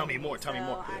like, yeah, tell me more.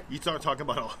 You start talking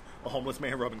about a homeless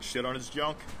man rubbing shit on his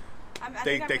junk.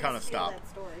 They kind of stop.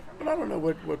 But I don't know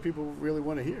what people really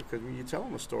want to hear because when you tell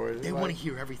them a story, they want to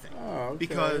hear everything. Oh, okay.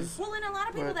 Because and a lot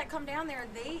of people that come down there,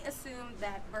 they assume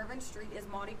that Bourbon Street is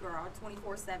Mardi Gras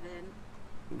 24/7.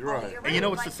 Right. And you know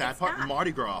what's the sad part?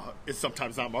 Mardi Gras is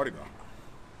sometimes not Mardi Gras.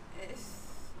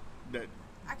 that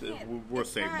I can't. we'll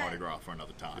It's save not- Mardi Gras for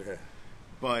another time. Yeah.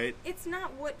 But It's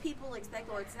not what people expect,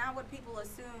 or it's not what people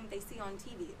assume they see on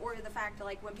TV, or the fact that,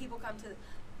 like, when people come to,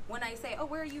 when I say, "Oh,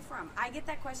 where are you from?" I get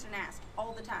that question asked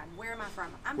all the time. Where am I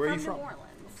from? I'm Where are from you New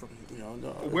from? Orleans. You know, no,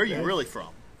 where are you really from?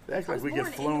 They act I like was we get born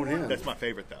in flown New in. Orleans. That's my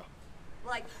favorite though.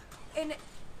 Like, and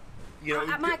You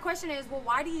know, my question is, well,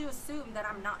 why do you assume that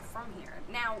I'm not from here?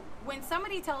 Now, when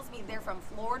somebody tells me they're from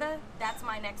Florida, that's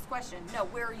my next question. No,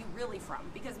 where are you really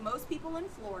from? Because most people in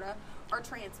Florida are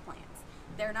transplants.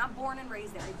 They're not born and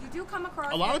raised there. You do come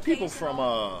across a lot of people from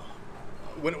occasional-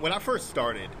 when I first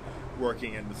started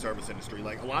working in the service industry,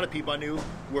 like a lot of people I knew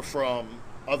were from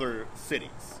other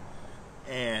cities,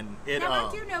 and Now,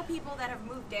 I do know people that have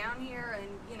moved down here and,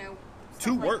 you know, to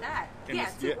stuff like work that. in Yeah,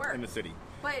 the, to work. in the city.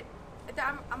 But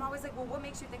I'm always like, well, what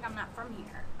makes you think I'm not from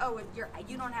here? Oh, if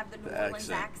you don't have the New The Orleans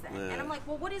accent. yeah. And I'm like,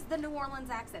 well, what is the New Orleans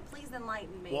accent? Please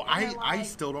enlighten me. Well, And they're I like,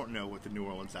 still don't know what the New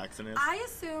Orleans accent is. I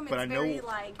assume it's but I know- very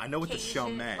like I know what the show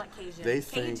Cajun, meant. like Cajun, They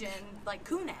think- Cajun, like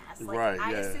coon ass. Like, Right,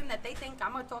 I yeah. assume that they think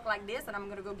I'm gonna talk like this, and I'm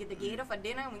gonna go get the gator for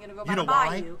dinner, and we're gonna go by You know the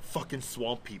why? bayou. Fucking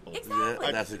swamp people. Exactly.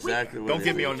 Yeah, that's exactly what Don't it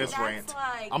get me is. on this That's rant.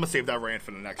 like- I'm gonna save that rant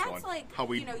for the next That's one. like, how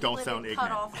we you know, don't you live sound in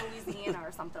ignorant. cut off Louisiana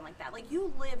or something like that. Like,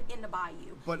 you live in the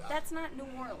bayou. But that's not New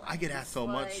Orleans. I get asked so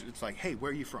Like, much. It's like, hey,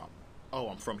 where are you from? Oh,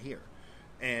 I'm from here.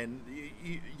 And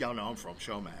y'all know I'm from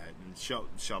Showmat, and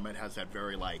Showmat has that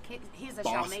very like He's a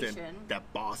Boston, Showmation.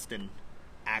 that Boston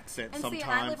accent And sometimes. see,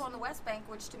 and I live on the West Bank,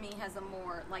 which to me has a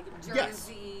more like Yes.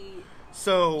 Jersey,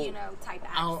 so you know, type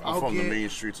I'll- accent. I'll I'm from the get- main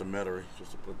streets of Metairie,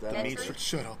 just to put that Metairie? out Means there. for,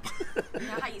 shut up. You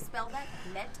know how you spell that?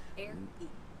 Met-air-e.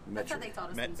 That's how they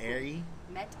taught us in school. Met-air-e?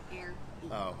 Met-air-e.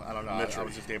 Oh, I don't know. I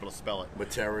was just able to spell it.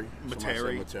 Metairie.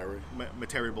 Metairie. Metairie.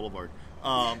 Metairie Boulevard.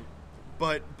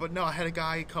 But no, I had a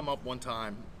guy come up one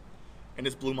time, and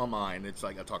this blew my mind. It's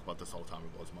like I talk about this all the time.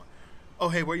 It blows my mind. Oh,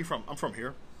 hey, where are you from? I'm from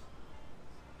here.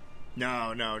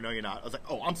 No, you're not. I was like,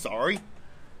 oh, I'm sorry.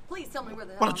 Please tell me where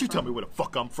the hell Why don't I'm you tell from. me where the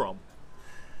fuck I'm from?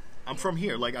 I'm from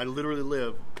here. Like, I literally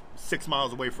live 6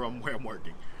 miles away from where I'm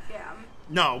working. Yeah.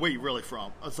 No, where you really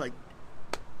from? I was like,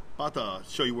 about to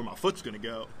show you where my foot's gonna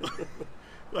go.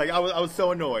 Like, I was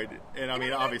so annoyed, and I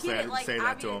mean, obviously, get I it, didn't like, say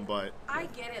that to mean, him, but I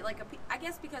get it. Like, I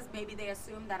guess because maybe they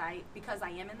assume that because I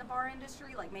am in the bar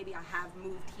industry, like maybe I have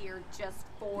moved here just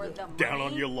for the money. down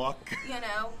on your luck. You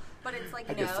know, but it's like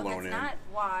I get no, flown that's in. not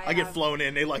why. I get flown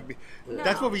in. They like me. No.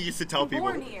 That's what we used to tell I'm people.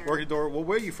 born here. Working door. Well,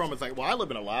 where are you from? It's like, well, I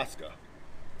live in Alaska.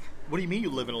 What do you mean you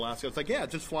live in Alaska? It's like, yeah,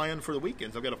 just fly in for the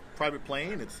weekends. I've got a private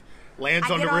plane. It's lands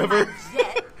I on get the on river. my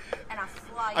jet and I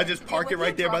fly. I in just to park deal it with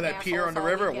right you there by drunk that pier on the assholes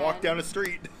all river and walk weekend. down the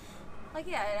street. Like,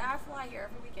 yeah, I fly here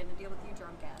every weekend to deal with you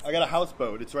drunk ass. I got a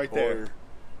houseboat. It's right there. Or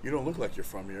you don't look like you're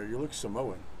from here. You look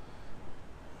Samoan.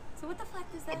 So what the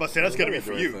fuck does that But see, mean? that's gonna be Yeah,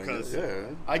 for do you anything. because Yeah,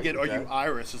 I I get. get Are you that.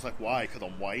 Irish? It's like why? Because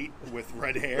I'm white with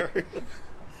red hair.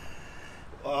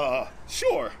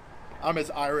 Sure. I'm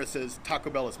as Irish as Taco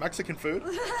Bell is Mexican food.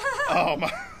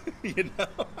 You know,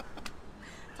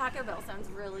 Taco Bell sounds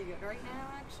really good right now,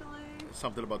 actually.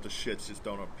 something about the shits just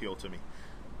don't appeal to me.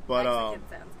 But Mexican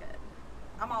sounds good.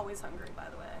 I'm always hungry, by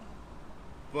the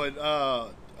way.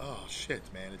 oh shit,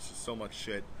 man, it's just so much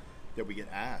shit that we get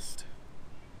asked.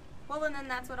 Well, and then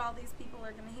that's what all these people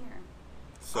are going to hear.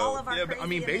 So all of our yeah, crazy, I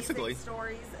mean, amazing basically,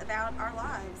 stories about our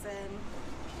lives and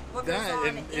what That, goes on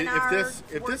and in if our this-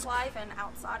 work life and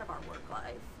outside of our work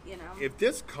life. You know. if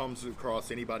this comes across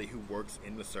anybody who works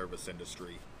in the service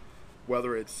industry,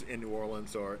 whether it's in New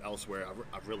Orleans or elsewhere,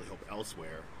 I really hope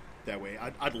elsewhere. That way,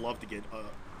 I'd love to get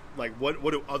like what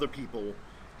do other people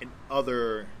in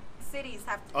other cities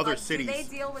have to, other like, cities- do they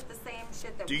deal with the same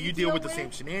shit that do we you deal with the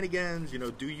same shenanigans? You know,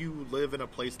 do you live in a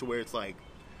place to where it's like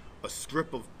a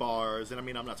strip of bars? And I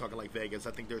mean, I'm not talking like Vegas.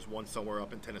 I think there's one somewhere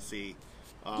up in Tennessee.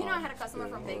 You know, I had a customer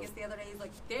from Vegas the other day. He's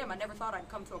like, damn, I never thought I'd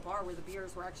come to a bar where the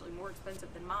beers were actually more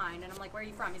expensive than mine. And I'm like, where are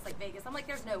you from? He's like, Vegas. I'm like,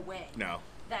 there's no way. No.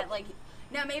 That, like,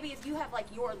 now maybe if you have, like,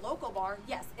 your local bar,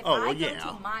 yes. If Oh, I well, go yeah.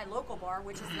 to my local bar,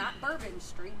 which is not Bourbon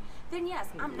Street, then yes,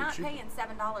 I'm not paying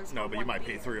 $7 for No, but you one might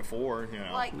pay beer. 3 or 4. You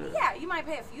know, Like, yeah, you might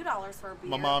pay a few dollars for a beer.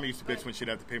 my mom used to but- bitch when she'd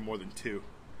have to pay more than 2.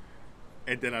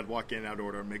 And then I'd walk in and I'd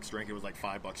order a mixed drink. It was like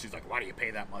 $5. She's like, "Why do you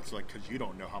pay that much?" Like, because you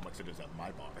don't know how much it is at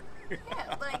my bar.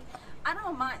 Yeah, like, I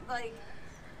don't mind, like,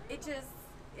 it's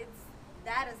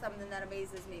that is something that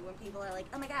amazes me when people are like,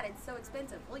 oh my god, it's so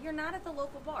expensive. Well, you're not at the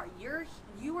local bar.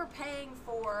 You are paying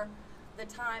for the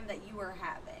time that you are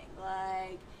having.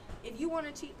 Like, if you want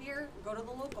a cheap beer, go to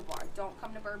the local bar. Don't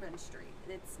come to Bourbon Street.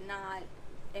 It's not,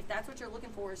 if that's what you're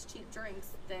looking for is cheap drinks,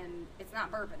 then it's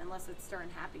not bourbon unless it's during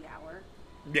happy hour,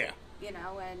 Yeah. you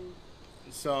know, and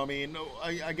So I mean,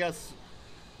 I guess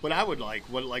what I would like,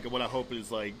 what I hope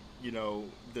is like you know,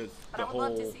 the But I would whole.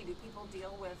 love to see, do people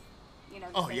deal with, you know,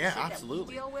 the Oh same yeah, shit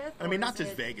absolutely. that we deal with? I mean, or not is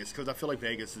just it- Vegas, because I feel like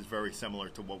Vegas is very similar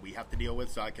to what we have to deal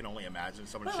with. So I can only imagine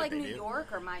some of the But shit like they New do.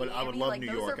 York or Miami, But I would love like, New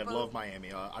those York. are I'd both love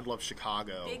Miami. I'd love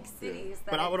Chicago. big cities.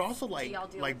 That But I would it's- also do like y'all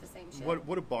deal with the same shit?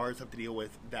 what do bars have to deal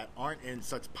with that aren't in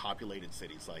such populated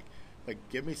cities? Like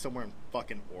give me somewhere in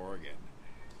fucking Oregon.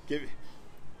 Give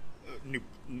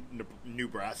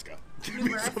Nebraska. Give me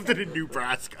Nebraska? something in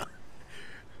Nebraska.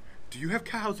 Do you have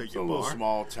cows at It's a your little bar?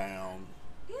 small town.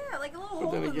 Yeah, like a little But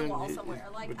hole then in the again, wall you- somewhere.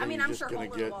 Like, but I then mean, you're I'm just sure gonna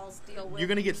hole in the get- walls deal with. You're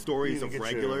gonna get stories You of can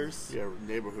get regulars. Your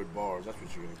neighborhood bars. That's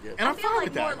what you're gonna get. And I'm I feel fine like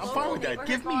with that. more I'm fine local with that. neighborhood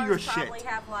Give me bars your shit. probably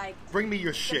have like Bring me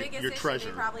your the shit, biggest your issue treasure.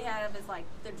 they probably have is like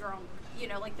the drunk, you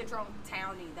know, like the drunk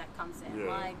townie that comes in. Yeah.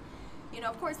 Like, you know,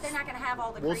 of course they're not gonna have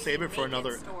all the We'll crazy save it for naked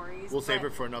another. stories. We'll save but-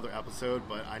 it for another episode.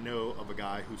 But I know of a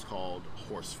guy who's called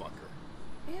Horsefucker,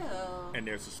 Ew. and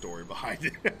there's a story behind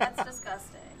it. That's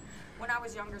disgusting. When I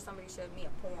was younger, somebody showed me a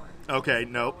porn. Okay, It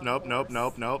was nope, a nope, horse. nope,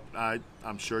 nope, nope.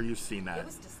 I'm sure you've seen that. It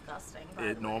was disgusting. by It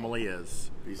the way. normally is.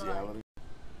 Bestiality.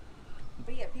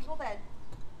 But yeah, people that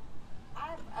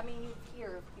I mean, you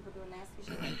hear of people doing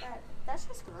nasty shit like that. That's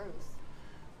just gross.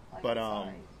 Like, But I'm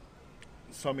sorry.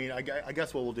 so I mean, I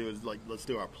guess what we'll do is like let's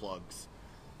do our plugs.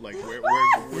 Like where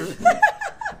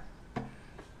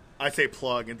I say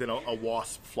plug, and then a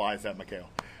wasp flies at Mikhail.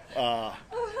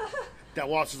 That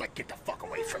wasp is like, get the fuck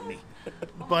away from me.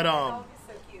 But That dog is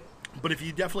so cute. But if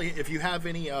you have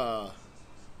any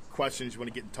questions, you want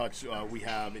to get in touch, we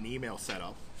have an email set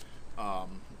up.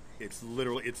 It's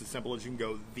as simple as you can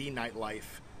go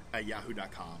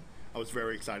thenightlife@yahoo.com. I was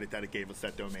very excited that it gave us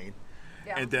that domain.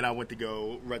 Yeah. And then I went to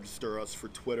go register us for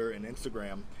Twitter and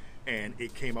Instagram, and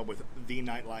it came up with The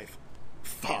Nightlife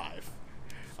 5.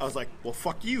 I was like, well,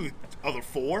 fuck you, other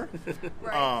 4.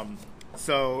 Right.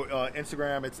 So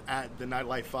Instagram, it's at The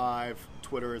Nightlife 5.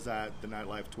 Twitter is at The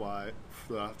Nightlife Twive?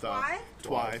 The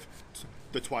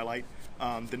Twilight.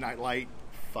 The Nightlight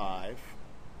 5.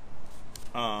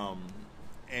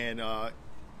 And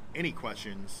any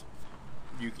questions,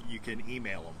 you can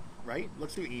email them. Right?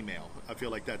 Let's do email. I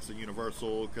feel like that's a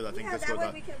universal because I think Yeah, this that goes way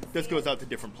out. we can This see goes it. out to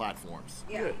different platforms.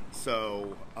 Yeah.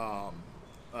 So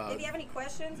If you have any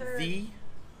questions or the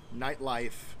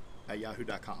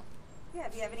nightlife@yahoo.com. yeah,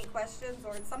 if you have any questions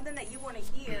or it's something that you want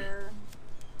to hear,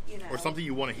 you know, Or something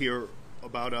you want to hear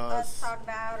about us talk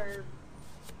about or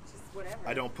just whatever.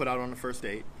 I don't put out on the first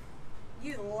date.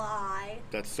 You lie.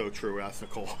 That's so true. Ask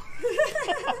Nicole.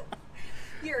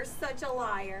 You're such a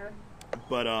liar.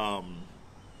 But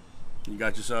You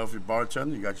got yourself your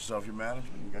bartender. You got yourself your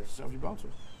management. You got yourself your bouncer.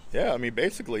 yeah, I mean,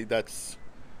 basically, that's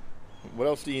what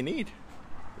else do you need,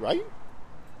 right?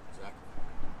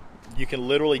 Exactly. You can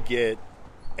literally get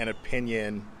an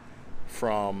opinion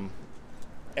from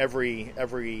every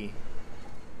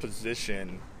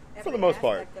position for Every the most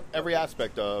part, aspect of every what-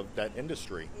 aspect of that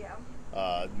industry.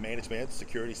 Yeah. Management,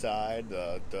 security side,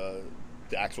 the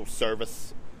actual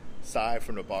service side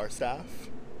from the bar staff.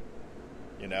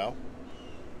 You know.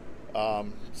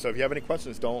 So if you have any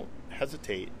questions, don't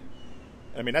hesitate.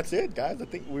 I mean, that's it, guys. I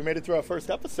think we made it through our first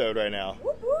episode right now.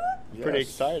 Whoop whoop. Pretty Yes.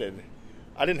 excited.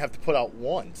 I didn't have to put out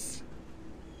once.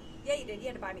 Yeah, you did. You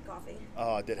had to buy me coffee.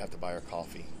 Oh, I did have to buy her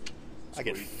coffee. I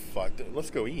get Sweet. fucked. Let's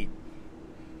go eat.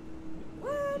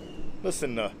 What?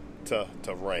 Listen to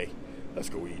Ray. Let's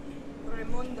go eat.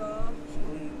 Raimundo.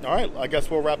 All right, I guess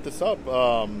we'll wrap this up.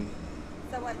 So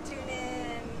what? Tune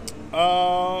in.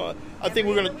 I think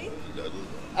we're Every gonna. other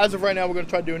As of right now, we're gonna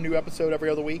try to do a new episode every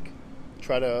other week.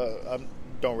 Try to.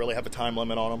 Don't really have a time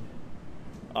limit on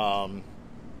them.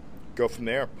 Go from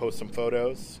there. Post some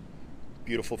photos.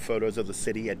 Beautiful photos of the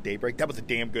city at daybreak. That was a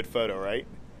damn good photo, right?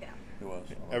 Yeah. It was.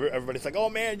 Everybody's like, "Oh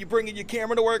man, you bringing your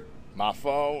camera to work?" My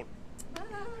phone.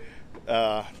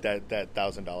 That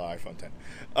 $1,000 iPhone 10.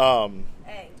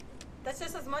 Hey, that's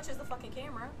just as much as the fucking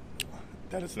camera.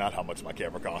 That is not how much my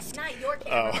camera cost. Not your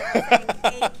camera, but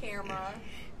I'm saying a camera.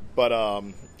 But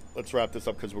let's wrap this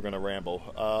up because we're gonna ramble.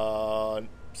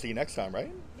 See you next time,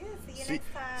 right? Yeah, see you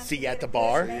next time. see you Get at the a good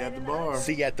bar? man See you at the and bar. a-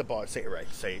 See you at the bar. Say it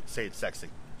right. Say it sexy.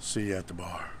 See you at the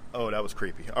bar. Oh, that was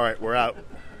creepy. All right, we're out.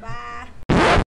 Bye.